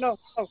 oh no,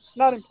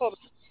 not in public.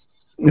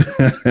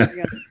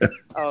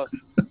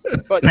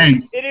 But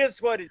hey, it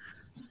is what it is.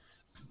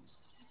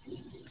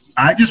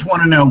 I just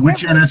want to know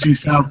which NFC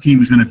South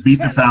team is going to beat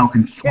the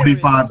Falcons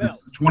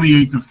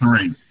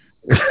 28-3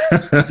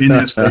 in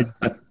this game.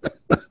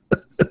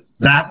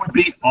 That would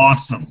be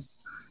awesome.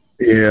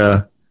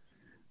 Yeah,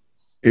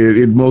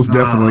 it most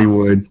definitely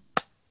would.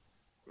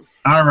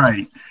 All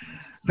right.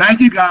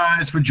 Thank you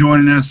guys for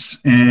joining us,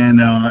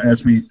 and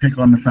as we pick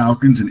on the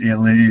Falcons and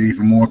alienate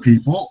even more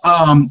people.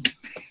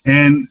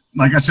 And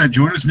like I said,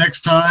 join us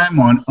next time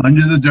on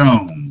Under the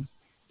Dome.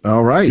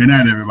 All right. Good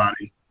night,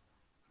 everybody.